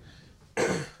literally,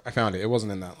 I found it. It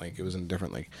wasn't in that link. It was in a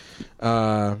different link.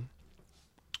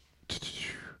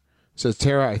 Says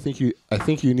Tara, I think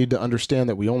you need to understand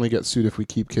that we only get sued if we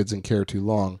keep kids in care too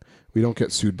long. We don't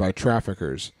get sued by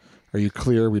traffickers. Are you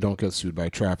clear? We don't get sued by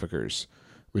traffickers,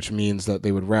 which means that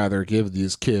they would rather give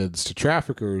these kids to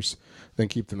traffickers than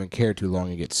keep them in care too long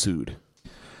and get sued.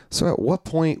 So at what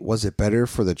point was it better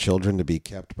for the children to be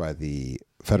kept by the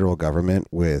federal government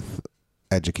with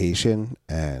education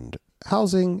and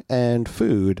housing and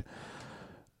food,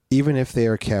 even if they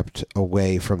are kept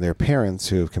away from their parents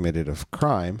who have committed a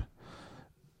crime,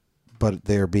 but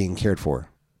they're being cared for?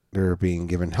 They're being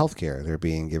given health care. They're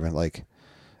being given,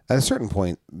 at a certain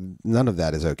point, none of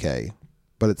that is okay.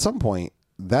 But at some point,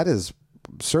 that is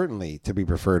certainly to be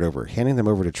preferred over handing them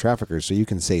over to traffickers so you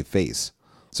can save face,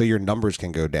 so your numbers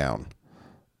can go down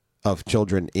of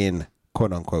children in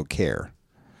quote-unquote care.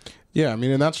 Yeah, I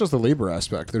mean, and that's just the labor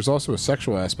aspect. There's also a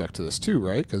sexual aspect to this too,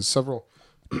 right? Because several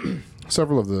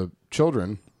of the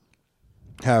children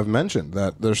have mentioned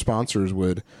that their sponsors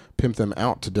would pimp them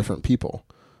out to different people,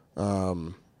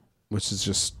 which is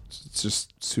just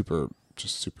super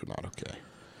not okay.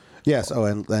 Yes. Oh,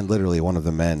 and literally one of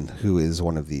the men who is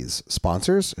one of these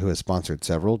sponsors, who has sponsored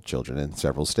several children in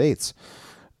several states,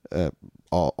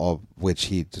 all of which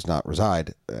he does not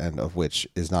reside, and of which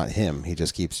is not him. He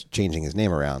just keeps changing his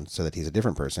name around so that he's a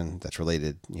different person that's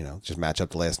related. Just match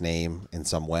up the last name in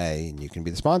some way, and you can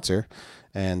be the sponsor.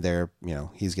 And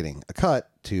he's getting a cut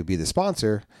to be the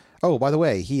sponsor. Oh, by the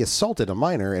way, he assaulted a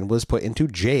minor and was put into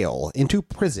jail, into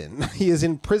prison. He is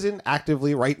in prison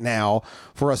actively right now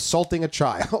for assaulting a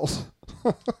child.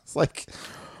 It's like,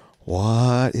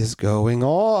 what is going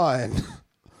on?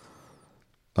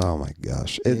 Oh my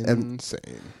gosh.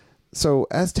 Insane. So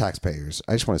as taxpayers,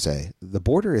 I just want to say the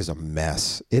border is a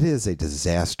mess. It is a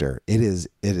disaster.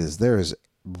 There is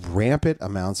rampant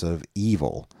amounts of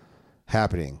evil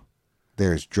happening.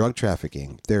 There's drug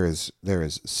trafficking. There is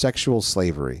sexual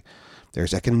slavery.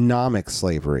 There's economic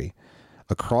slavery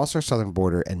across our southern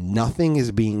border, and nothing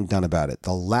is being done about it.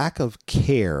 The lack of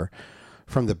care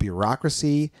from the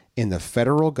bureaucracy in the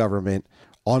federal government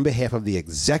on behalf of the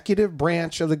executive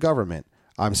branch of the government.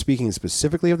 I'm speaking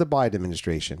specifically of the Biden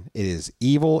administration. It is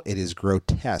evil. It is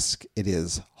grotesque. It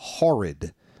is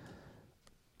horrid.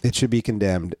 It should be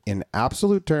condemned in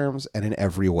absolute terms and in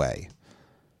every way.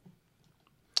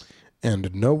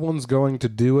 And no one's going to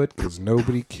do it because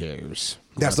nobody cares.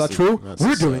 That's not true. That's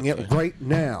We're the doing sad it thing. right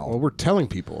now. Well, we're telling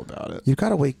people about it. We've got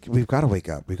to wake up. We've got to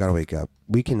wake up.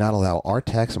 We cannot allow our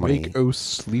tax money. Wake, oh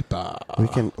sleeper.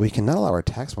 We cannot allow our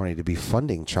tax money to be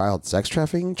funding child sex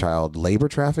trafficking, child labor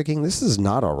trafficking. This is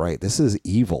not all right. This is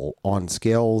evil on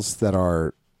scales that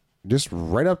are just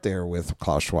right up there with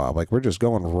Klaus Schwab. Like, we're just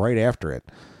going right after it.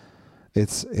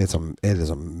 It is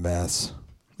a mess.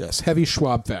 Yes, heavy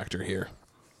Schwab factor here.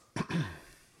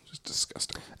 Just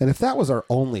disgusting. And if that was our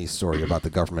only story about the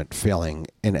government failing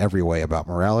in every way about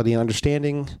morality and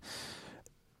understanding,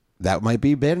 that might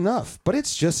be bad enough. But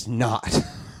it's just not.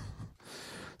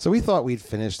 So we thought we'd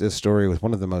finish this story with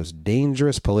one of the most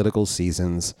dangerous political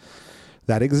seasons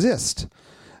that exist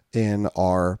in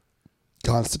our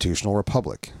constitutional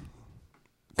republic.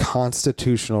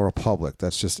 Constitutional republic.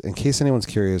 That's just, in case anyone's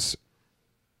curious,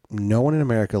 no one in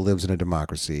America lives in a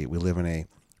democracy. We live in a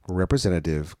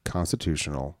representative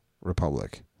constitutional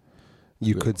republic.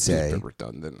 You could say... A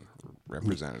redundant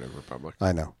representative republic.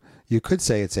 I know. You could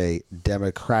say it's a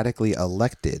democratically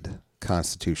elected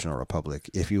constitutional republic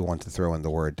if you want to throw in the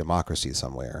word democracy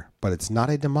somewhere. But it's not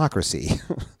a democracy.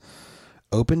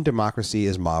 Open democracy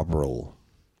is mob rule.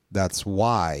 That's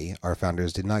why our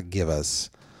founders did not give us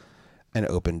an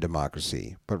open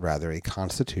democracy, but rather a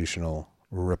constitutional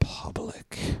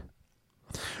republic.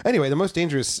 Anyway, the most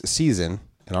dangerous season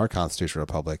in our constitutional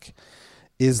republic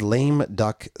is lame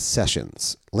duck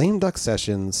sessions. Lame duck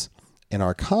sessions in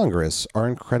our Congress are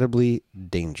incredibly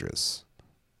dangerous.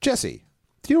 Jesse,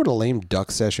 do you know what a lame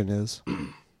duck session is?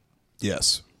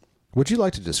 Yes. Would you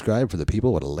like to describe for the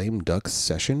people what a lame duck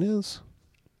session is?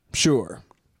 Sure.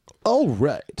 All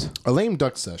right. A lame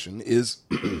duck session is...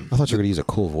 I thought you were going to use a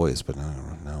cool voice, but no,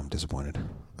 I'm disappointed.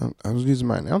 I was using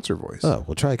my announcer voice. Oh,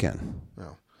 well, try again.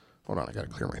 Oh, hold on. I got to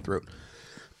clear my throat.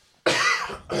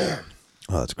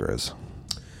 Oh, that's gross.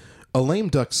 A lame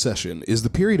duck session is the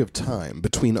period of time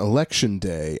between Election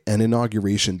Day and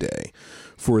Inauguration Day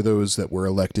for those that were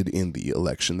elected in the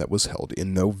election that was held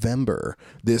in November.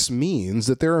 This means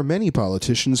that there are many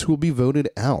politicians who will be voted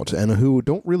out and who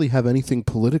don't really have anything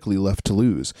politically left to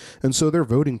lose, and so their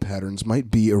voting patterns might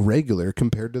be irregular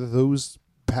compared to those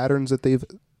patterns that they've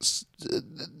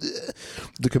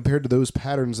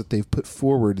put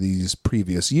forward these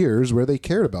previous years where they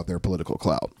cared about their political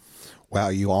clout. Wow,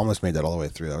 you almost made that all the way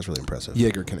through. That was really impressive.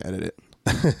 Yeager can edit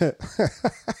it.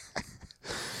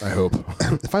 I hope.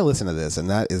 If I listen to this and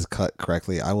that is cut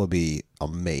correctly, I will be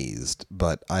amazed,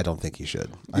 but I don't think you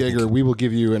should. Yeager, we will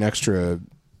give you an extra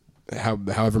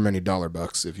however many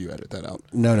 $bucks if you edit that out.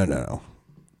 No.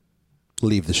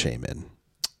 Leave the shame in.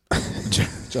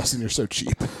 Justin, you're so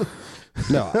cheap.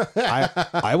 No,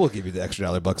 I will give you the extra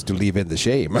 $bucks to leave in the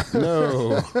shame.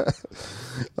 No.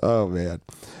 Oh man.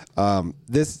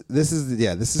 This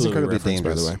is incredibly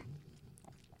dangerous. By the way.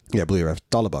 Yeah, Blue ref,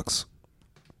 $bucks.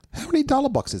 How many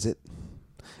 $bucks is it?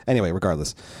 Anyway,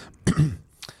 regardless,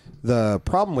 the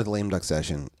problem with lame duck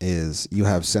session is you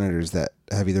have senators that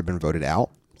have either been voted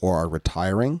out or are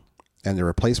retiring, and their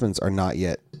replacements are not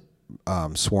yet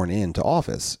sworn into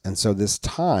office. And so this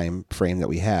time frame that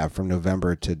we have from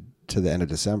November to the end of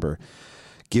December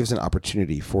gives an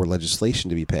opportunity for legislation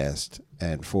to be passed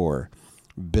and for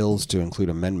bills to include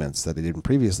amendments that they didn't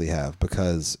previously have,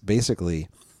 because basically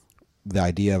the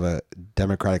idea of a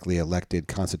democratically elected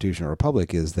constitutional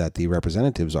republic is that the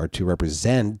representatives are to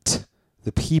represent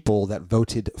the people that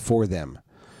voted for them.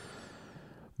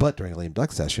 But during a lame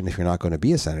duck session, if you're not going to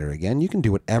be a senator again, you can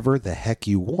do whatever the heck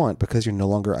you want because you're no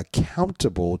longer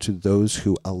accountable to those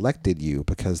who elected you,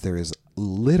 because there is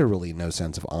literally no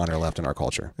sense of honor left in our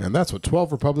culture. And that's what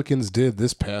 12 Republicans did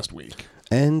this past week.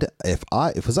 And if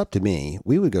it was up to me,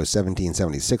 we would go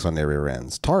 1776 on their rear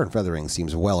ends. Tar and feathering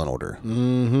seems well in order.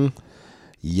 Mm-hmm.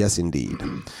 Yes, indeed.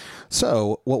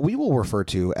 So what we will refer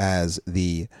to as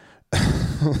the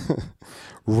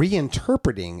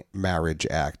Reinterpreting Marriage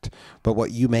Act, but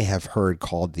what you may have heard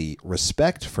called the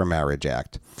Respect for Marriage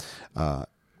Act,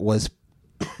 was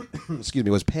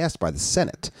passed by the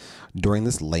Senate during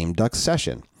this lame duck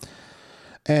session.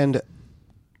 And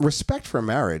respect for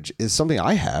marriage is something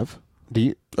I have. Do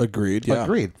you? Agreed. Yeah.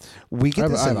 Agreed. We get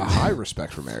I have a high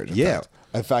respect for marriage.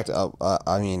 In fact,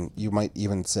 I mean, you might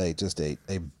even say just a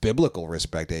biblical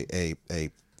respect, a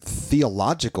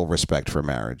theological respect for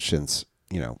marriage, since,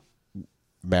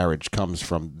 marriage comes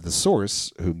from the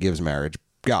source who gives marriage,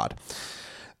 God.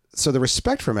 So the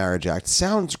Respect for Marriage Act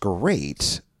sounds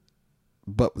great,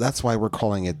 but that's why we're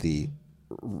calling it the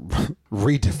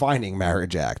Redefining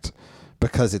Marriage Act,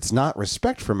 because it's not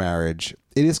respect for marriage.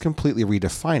 It is completely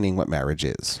redefining what marriage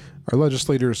is. Our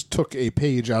legislators took a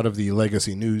page out of the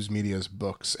legacy news media's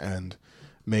books and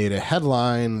made a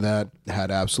headline that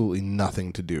had absolutely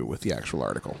nothing to do with the actual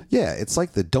article. Yeah, it's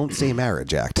like the Don't Say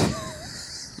Marriage Act.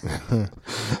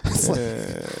 It's like,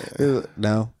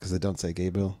 no, because they don't say gay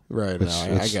bill. Right.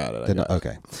 No, I got it.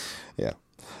 Okay. Yeah.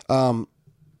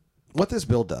 What this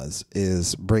bill does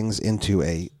is brings into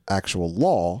a actual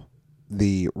law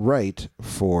the right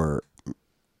for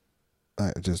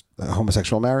just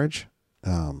homosexual marriage,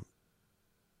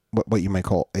 what you might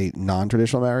call a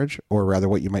non-traditional marriage, or rather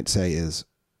what you might say is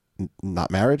not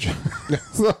marriage.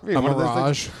 A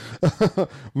mirage.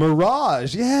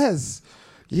 Mirage, yes.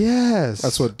 Yes.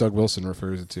 That's what Doug Wilson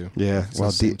refers it to. Yeah. It's Well,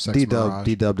 a same-sex mirage.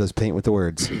 D-Dub does paint with the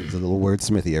words. There's a little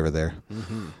wordsmithy over there.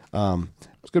 It's a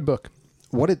good book.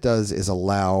 What it does is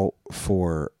allow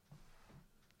for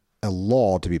a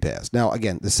law to be passed. Now,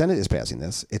 again, the Senate is passing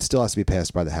this. It still has to be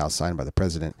passed by the House, signed by the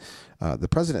president. The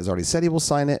president has already said he will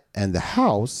sign it, and the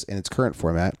House, in its current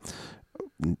format,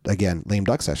 again, lame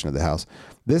duck session of the House,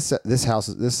 this House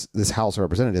of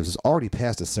Representatives has already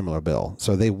passed a similar bill,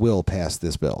 so they will pass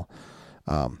this bill.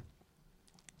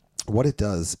 What it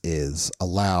does is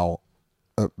allow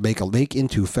make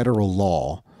into federal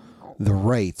law the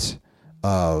right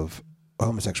of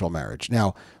homosexual marriage.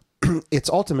 Now, it's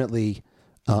ultimately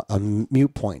a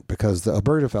moot point because the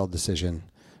Obergefell decision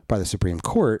by the Supreme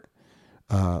Court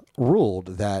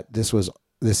ruled that this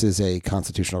is a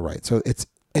constitutional right. So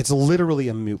it's literally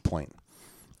a moot point.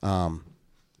 But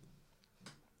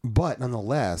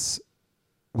nonetheless,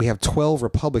 we have 12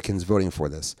 Republicans voting for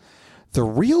this. The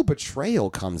real betrayal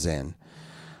comes in.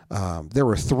 There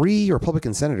were 3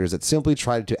 Republican senators that simply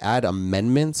tried to add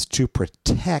amendments to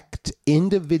protect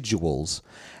individuals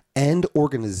and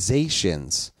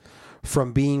organizations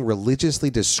from being religiously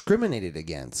discriminated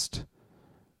against.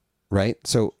 Right?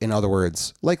 So, in other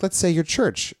words, like let's say your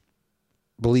church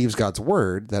believes God's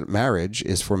word that marriage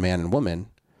is for man and woman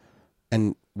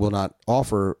and will not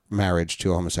offer marriage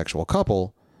to a homosexual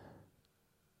couple,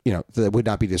 you know, that would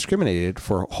not be discriminated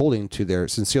for holding to their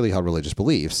sincerely held religious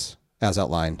beliefs as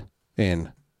outlined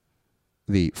in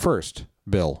the first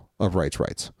Bill of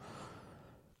Rights.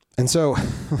 And so,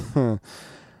 so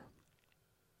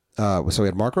we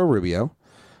had Marco Rubio,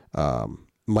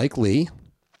 Mike Lee,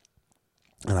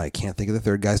 and I can't think of the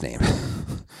third guy's name,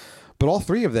 but all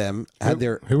 3 of them had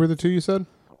Who were the 2 you said?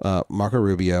 Marco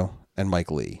Rubio and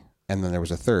Mike Lee. And then there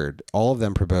was a third. All of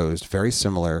them proposed very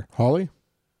similar. Hawley?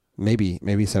 Maybe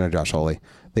Senator Josh Hawley.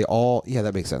 They all, yeah,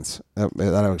 that makes sense.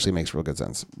 That actually makes real good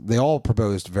sense. They all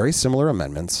proposed very similar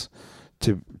amendments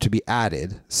to be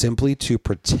added simply to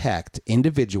protect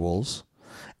individuals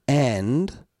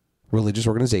and religious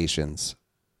organizations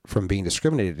from being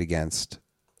discriminated against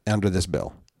under this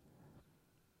bill.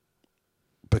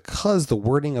 Because the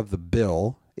wording of the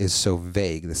bill is so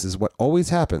vague, this is what always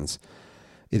happens.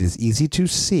 It is easy to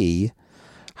see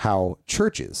how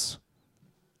churches,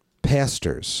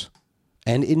 pastors,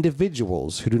 and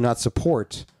individuals who do not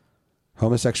support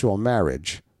homosexual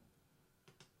marriage,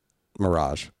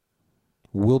 mirage,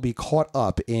 will be caught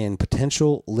up in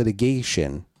potential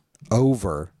litigation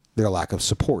over their lack of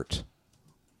support.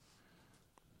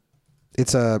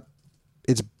 It's a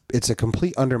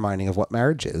complete undermining of what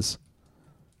marriage is.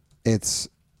 It's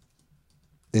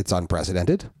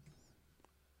unprecedented.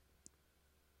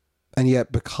 And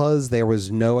yet, because there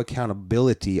was no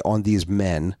accountability on these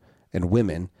men and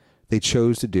women, they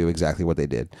chose to do exactly what they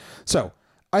did. So,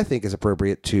 I think it's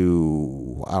appropriate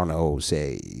to, I don't know,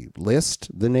 say, list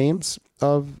the names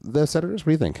of the senators.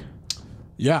 What do you think?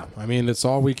 Yeah, I mean, it's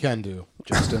all we can do,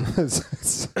 Justin.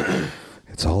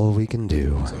 It's all we can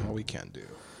do. It's all we can do.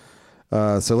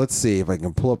 So let's see if I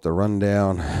can pull up the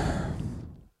rundown.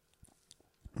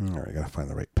 All right, I gotta find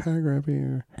the right paragraph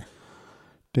here.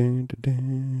 Dun, dun,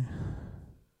 dun.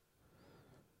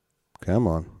 Come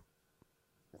on.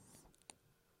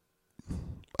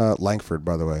 Langford,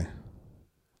 by the way.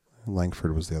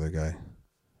 Langford was the other guy.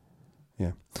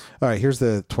 Yeah. All right, here's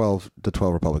the 12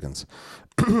 Republicans.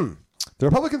 The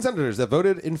Republican senators that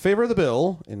voted in favor of the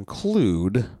bill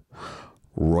include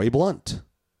Roy Blunt,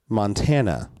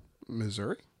 Montana.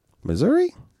 Missouri?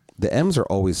 The M's are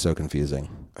always so confusing.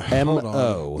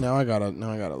 M-O. Now I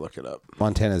gotta look it up.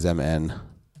 Montana's M-N.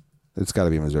 It's got to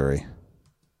be Missouri.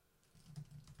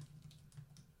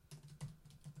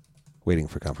 Waiting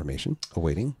for confirmation.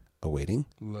 Awaiting.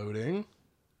 Loading.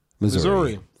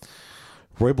 Missouri.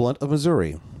 Roy Blunt of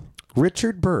Missouri.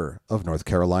 Richard Burr of North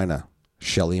Carolina.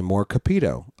 Shelley Moore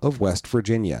Capito of West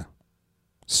Virginia.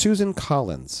 Susan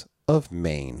Collins of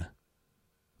Maine.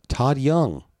 Todd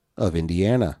Young of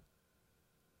Indiana.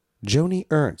 Joni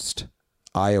Ernst,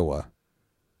 Iowa.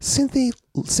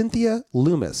 Cynthia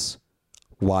Loomis,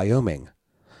 Wyoming.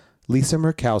 Lisa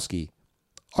Murkowski,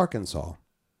 Arkansas.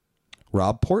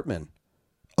 Rob Portman,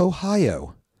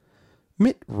 Ohio.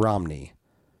 Mitt Romney,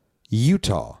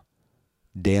 Utah.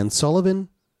 Dan Sullivan,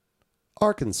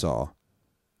 Arkansas.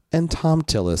 And Tom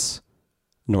Tillis,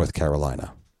 North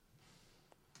Carolina.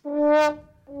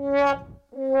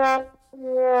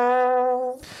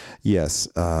 Yes,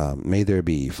 may there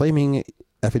be flaming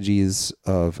effigies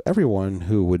of everyone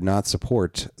who would not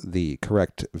support the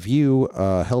correct view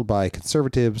held by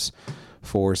conservatives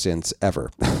for since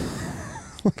ever.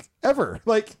 Ever.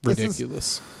 Like,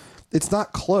 Ridiculous. It's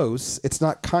not close. It's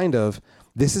not kind of.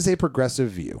 This is a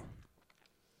progressive view.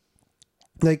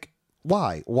 Like,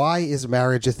 why? Why is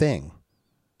marriage a thing?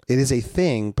 It is a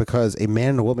thing because a man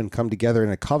and a woman come together in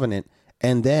a covenant,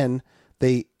 and then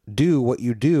they do what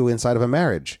you do inside of a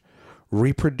marriage.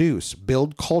 Reproduce,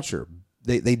 build culture.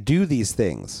 They do these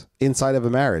things inside of a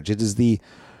marriage. It is the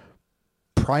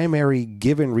primary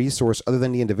given resource other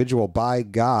than the individual by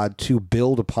God to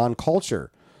build upon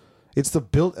culture. It's the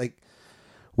build, like,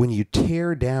 when you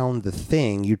tear down the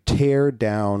thing, you tear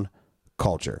down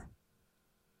culture.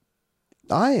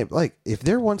 I am like, if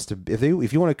you want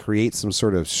to create some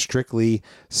sort of strictly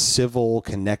civil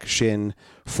connection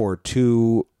for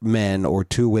two men or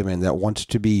two women that want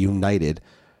to be united,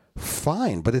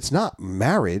 fine, but it's not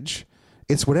marriage.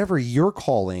 It's whatever you're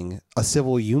calling a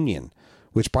civil union,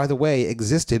 which, by the way,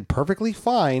 existed perfectly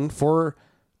fine for,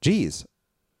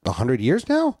 100 years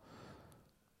now?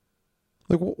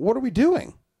 Like, what are we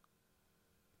doing?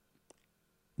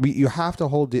 You have to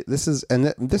hold this is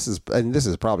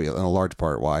probably in a large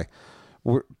part why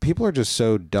people are just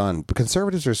so done.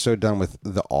 Conservatives are so done with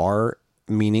the R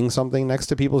meaning something next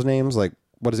to people's names. Like,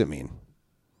 what does it mean?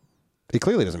 It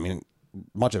clearly doesn't mean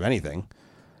much of anything.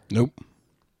 Nope.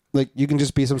 Like, you can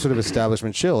just be some sort of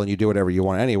establishment shill and you do whatever you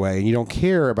want anyway, and you don't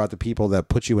care about the people that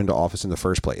put you into office in the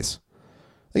first place.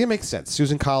 Like, it makes sense.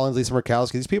 Susan Collins, Lisa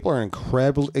Murkowski, these people are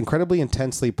incredibly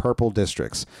intensely purple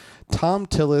districts. Tom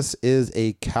Tillis is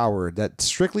a coward that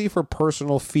strictly for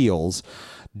personal feels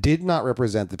did not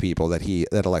represent the people that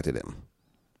elected him.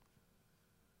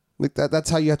 Like, that's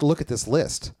how you have to look at this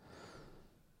list.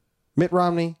 Mitt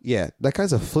Romney, yeah, that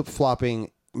guy's a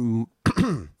flip-flopping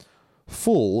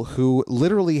fool who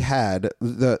literally had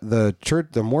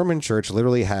the Mormon church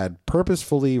literally had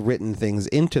purposefully written things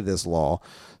into this law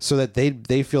so that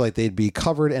they feel like they'd be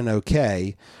covered and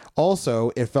okay.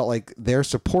 Also, it felt like their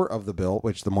support of the bill,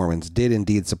 which the Mormons did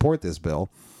indeed support this bill,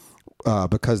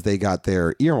 because they got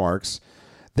their earmarks.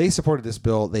 They supported this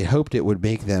bill. They hoped it would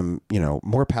make them,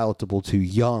 more palatable to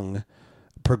young,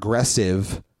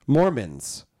 progressive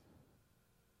Mormons.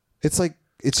 It's like,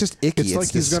 it's just icky. It's like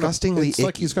disgustingly icky.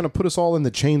 Like he's going to put us all in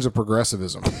the chains of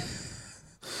progressivism.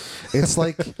 It's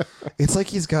like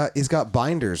he's got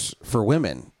binders for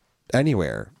women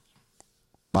anywhere.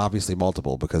 Obviously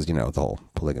multiple, because the whole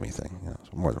polygamy thing.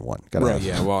 More than one. Right.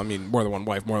 Yeah. Well, I mean, more than one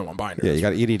wife, more than one binder. Yeah.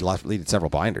 You need several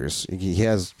binders. He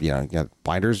has got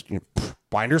binders.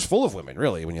 Binders full of women,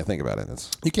 really, when you think about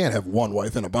it. You can't have one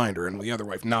wife in a binder and the other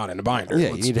wife not in a binder. Yeah,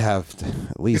 you need to have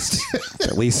at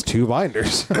least two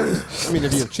binders. I mean,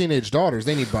 if you have teenage daughters,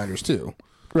 they need binders too.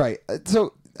 Right.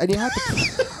 So, and you have to...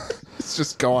 It's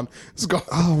just gone.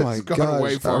 Oh my gosh.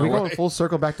 Are we going full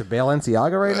circle back to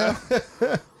Balenciaga right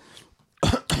now?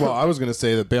 Well, I was going to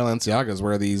say that Balenciaga is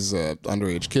where these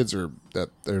underage kids are, that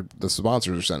the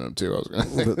sponsors are sending them to. I was going to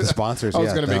say the sponsors. I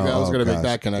was going to make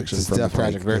that connection from the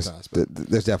Project Veritas.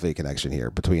 There's definitely a connection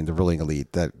here between the ruling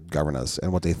elite that govern us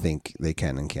and what they think they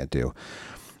can and can't do.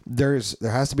 There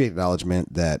has to be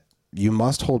acknowledgement that you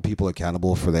must hold people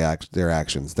accountable for their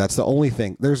actions. That's the only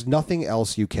thing. There's nothing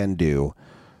else you can do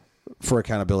for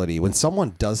accountability. When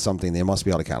someone does something, they must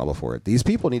be held accountable for it. These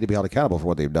people need to be held accountable for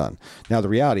what they've done. Now, the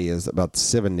reality is about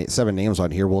seven names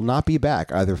on here will not be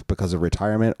back, either because of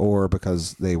retirement or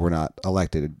because they were not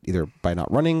elected, either by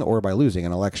not running or by losing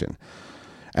an election.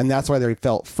 And that's why they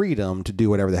felt freedom to do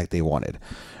whatever the heck they wanted.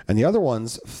 And the other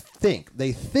ones think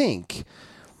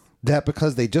that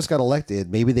because they just got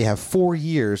elected, maybe they have 4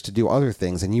 years to do other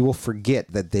things, and you will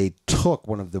forget that they took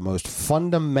one of the most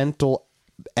fundamental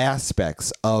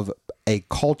aspects of a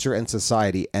culture and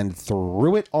society and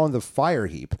threw it on the fire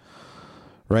heap,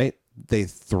 right? They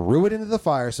threw it into the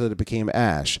fire so that it became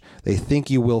ash. They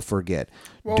think you will forget.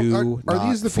 Well, are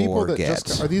these the people that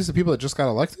just got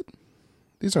elected?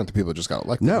 These aren't the people that just got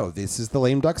elected. No, this is the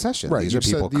lame duck session. Right. These are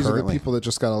the people that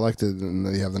just got elected, and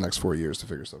they have the next 4 years to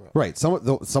figure stuff out. Right. Some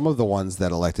of the ones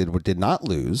that elected did not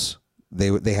lose.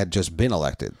 They had just been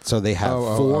elected, so they have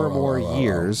 4 more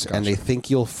years, gotcha. And they think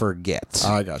you'll forget.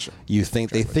 I gotcha. They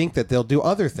think that they'll do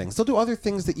other things. They'll do other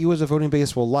things that you as a voting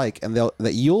base will like, and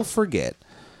that you'll forget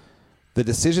the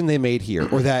decision they made here,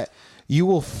 or that you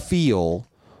will feel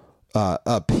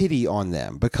pity on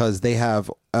them because they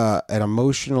have an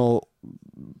emotional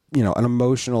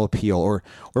appeal, or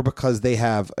because they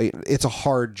have it's a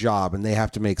hard job and they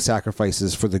have to make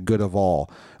sacrifices for the good of all.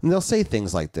 And they'll say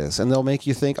things like this, and they'll make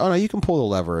you think, oh no, you can pull the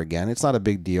lever again. It's not a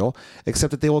big deal,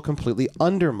 except that they will completely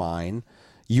undermine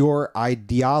your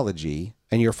ideology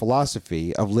and your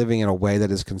philosophy of living in a way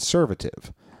that is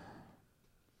conservative.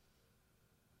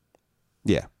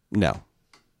 Yeah, no.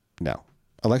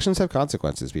 Elections have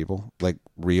consequences, people, like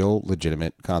real,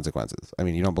 legitimate consequences. I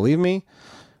mean, you don't believe me?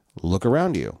 Look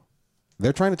around you.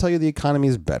 They're trying to tell you the economy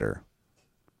is better.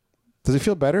 Does it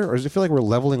feel better, or does it feel like we're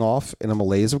leveling off in a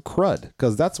malaise of crud?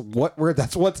 Because that's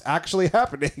what's actually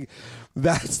happening.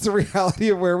 That's the reality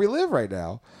of where we live right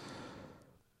now.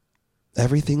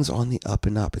 Everything's on the up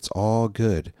and up. It's all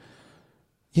good.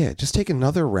 Yeah, just take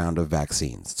another round of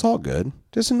vaccines. It's all good.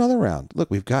 Just another round. Look,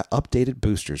 we've got updated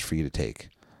boosters for you to take.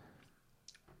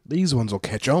 These ones will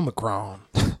catch Omicron.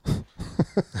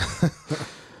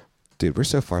 Dude, we're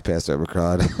so far past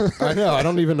Omicron. I know. I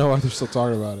don't even know why they're still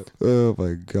talking about it. Oh,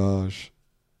 my gosh.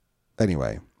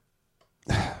 Anyway.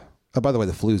 Oh, by the way,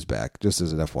 the flu's back, just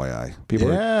as an FYI.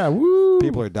 People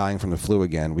are dying from the flu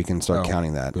again. We can start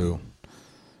counting that. Boo.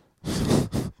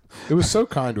 It was so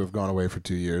kind to have gone away for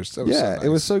 2 years. That was so nice. It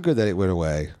was so good that it went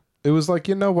away. It was like,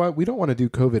 you know what? We don't want to do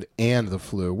COVID and the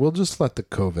flu. We'll just let the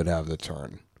COVID have the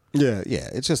turn. Yeah.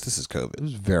 It's just, this is COVID. It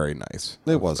was very nice.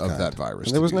 It was of that virus.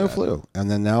 And there was no flu. And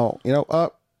then now,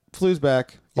 flu's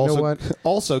back. You know what?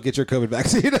 Also get your COVID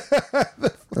vaccine.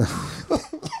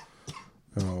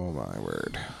 Oh, my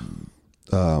word.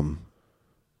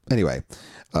 Anyway,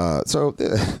 so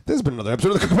this has been another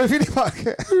episode of the Cook My Feeding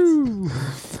Podcast.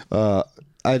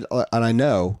 I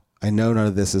know none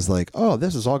of this is like, oh,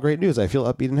 this is all great news. I feel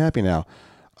upbeat and happy now.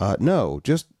 No,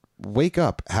 just wake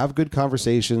up, have good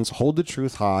conversations, hold the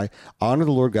truth high, honor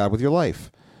the Lord God with your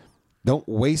life. Don't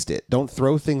waste it. Don't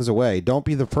throw things away. Don't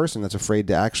be the person that's afraid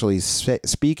to actually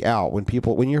speak out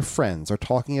when your friends are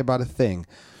talking about a thing.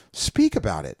 Speak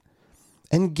about it.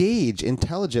 Engage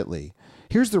intelligently.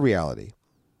 Here's the reality.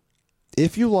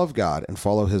 If you love God and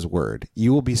follow his word,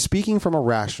 you will be speaking from a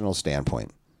rational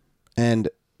standpoint. And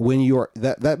when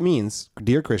that means,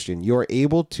 dear Christian, you are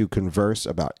able to converse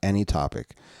about any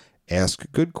topic,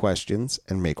 ask good questions,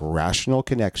 and make rational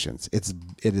connections. It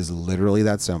is literally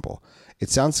that simple. It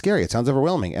sounds scary. It sounds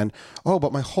overwhelming. And,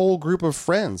 but my whole group of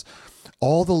friends,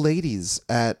 all the ladies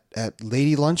at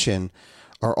Lady Luncheon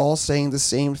are all saying the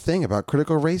same thing about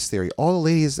critical race theory. All the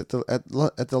ladies at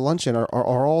the luncheon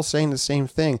are all saying the same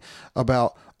thing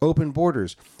about open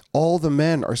borders. All the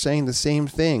men are saying the same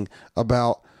thing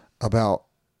about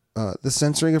the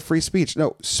censoring of free speech.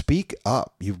 No, speak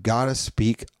up. You've got to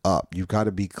speak up. You've got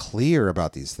to be clear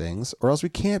about these things, or else we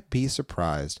can't be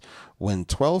surprised when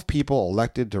 12 people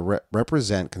elected to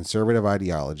represent conservative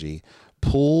ideology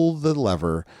pull the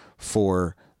lever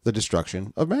for the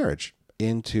destruction of marriage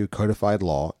into codified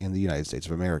law in the United States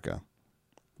of America.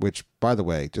 Which, by the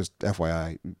way, just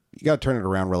FYI, you got to turn it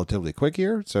around relatively quick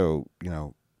here. So,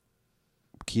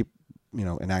 keep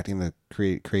enacting the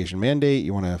creation mandate.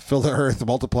 You want to fill the earth,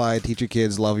 multiply, teach your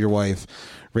kids, love your wife,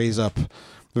 raise up,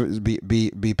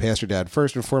 be past your dad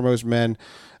first and foremost. Men,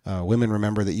 women,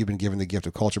 remember that you've been given the gift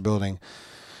of culture building.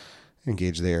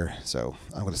 Engage there. So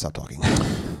I'm going to stop talking.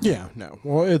 Yeah, no.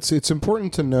 Well, it's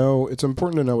important to know. It's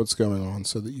important to know what's going on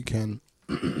so that you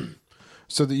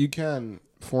can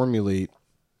formulate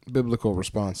biblical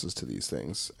responses to these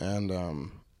things.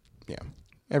 And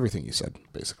everything you said,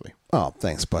 basically. Oh,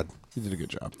 thanks, bud. You did a good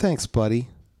job. Thanks, buddy.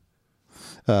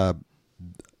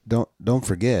 Don't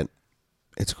forget,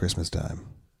 it's Christmas time,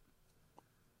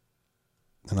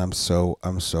 and I'm so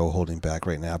holding back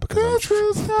right now because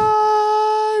Christmas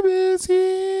time is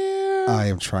here. I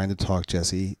am trying to talk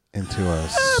Jesse into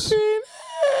happiness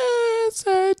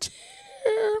and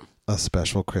cheer. A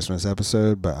special Christmas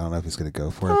episode, but I don't know if he's going to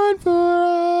go for it. Fun for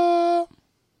all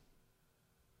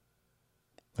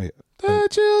the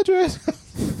children.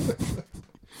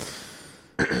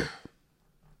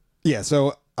 Yeah,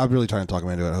 so I'm really trying to talk him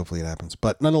into it. Hopefully it happens.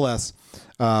 But nonetheless,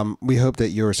 we hope that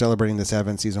you're celebrating this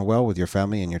Advent season well with your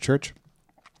family and your church.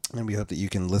 And we hope that you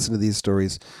can listen to these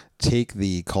stories, take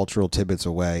the cultural tidbits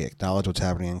away, acknowledge what's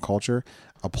happening in culture,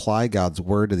 apply God's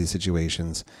word to these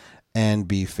situations, and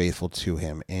be faithful to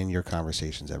him in your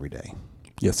conversations every day.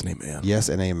 Yes and amen. Yes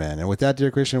and amen. And with that,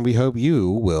 dear Christian, we hope you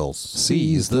will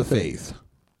seize the faith.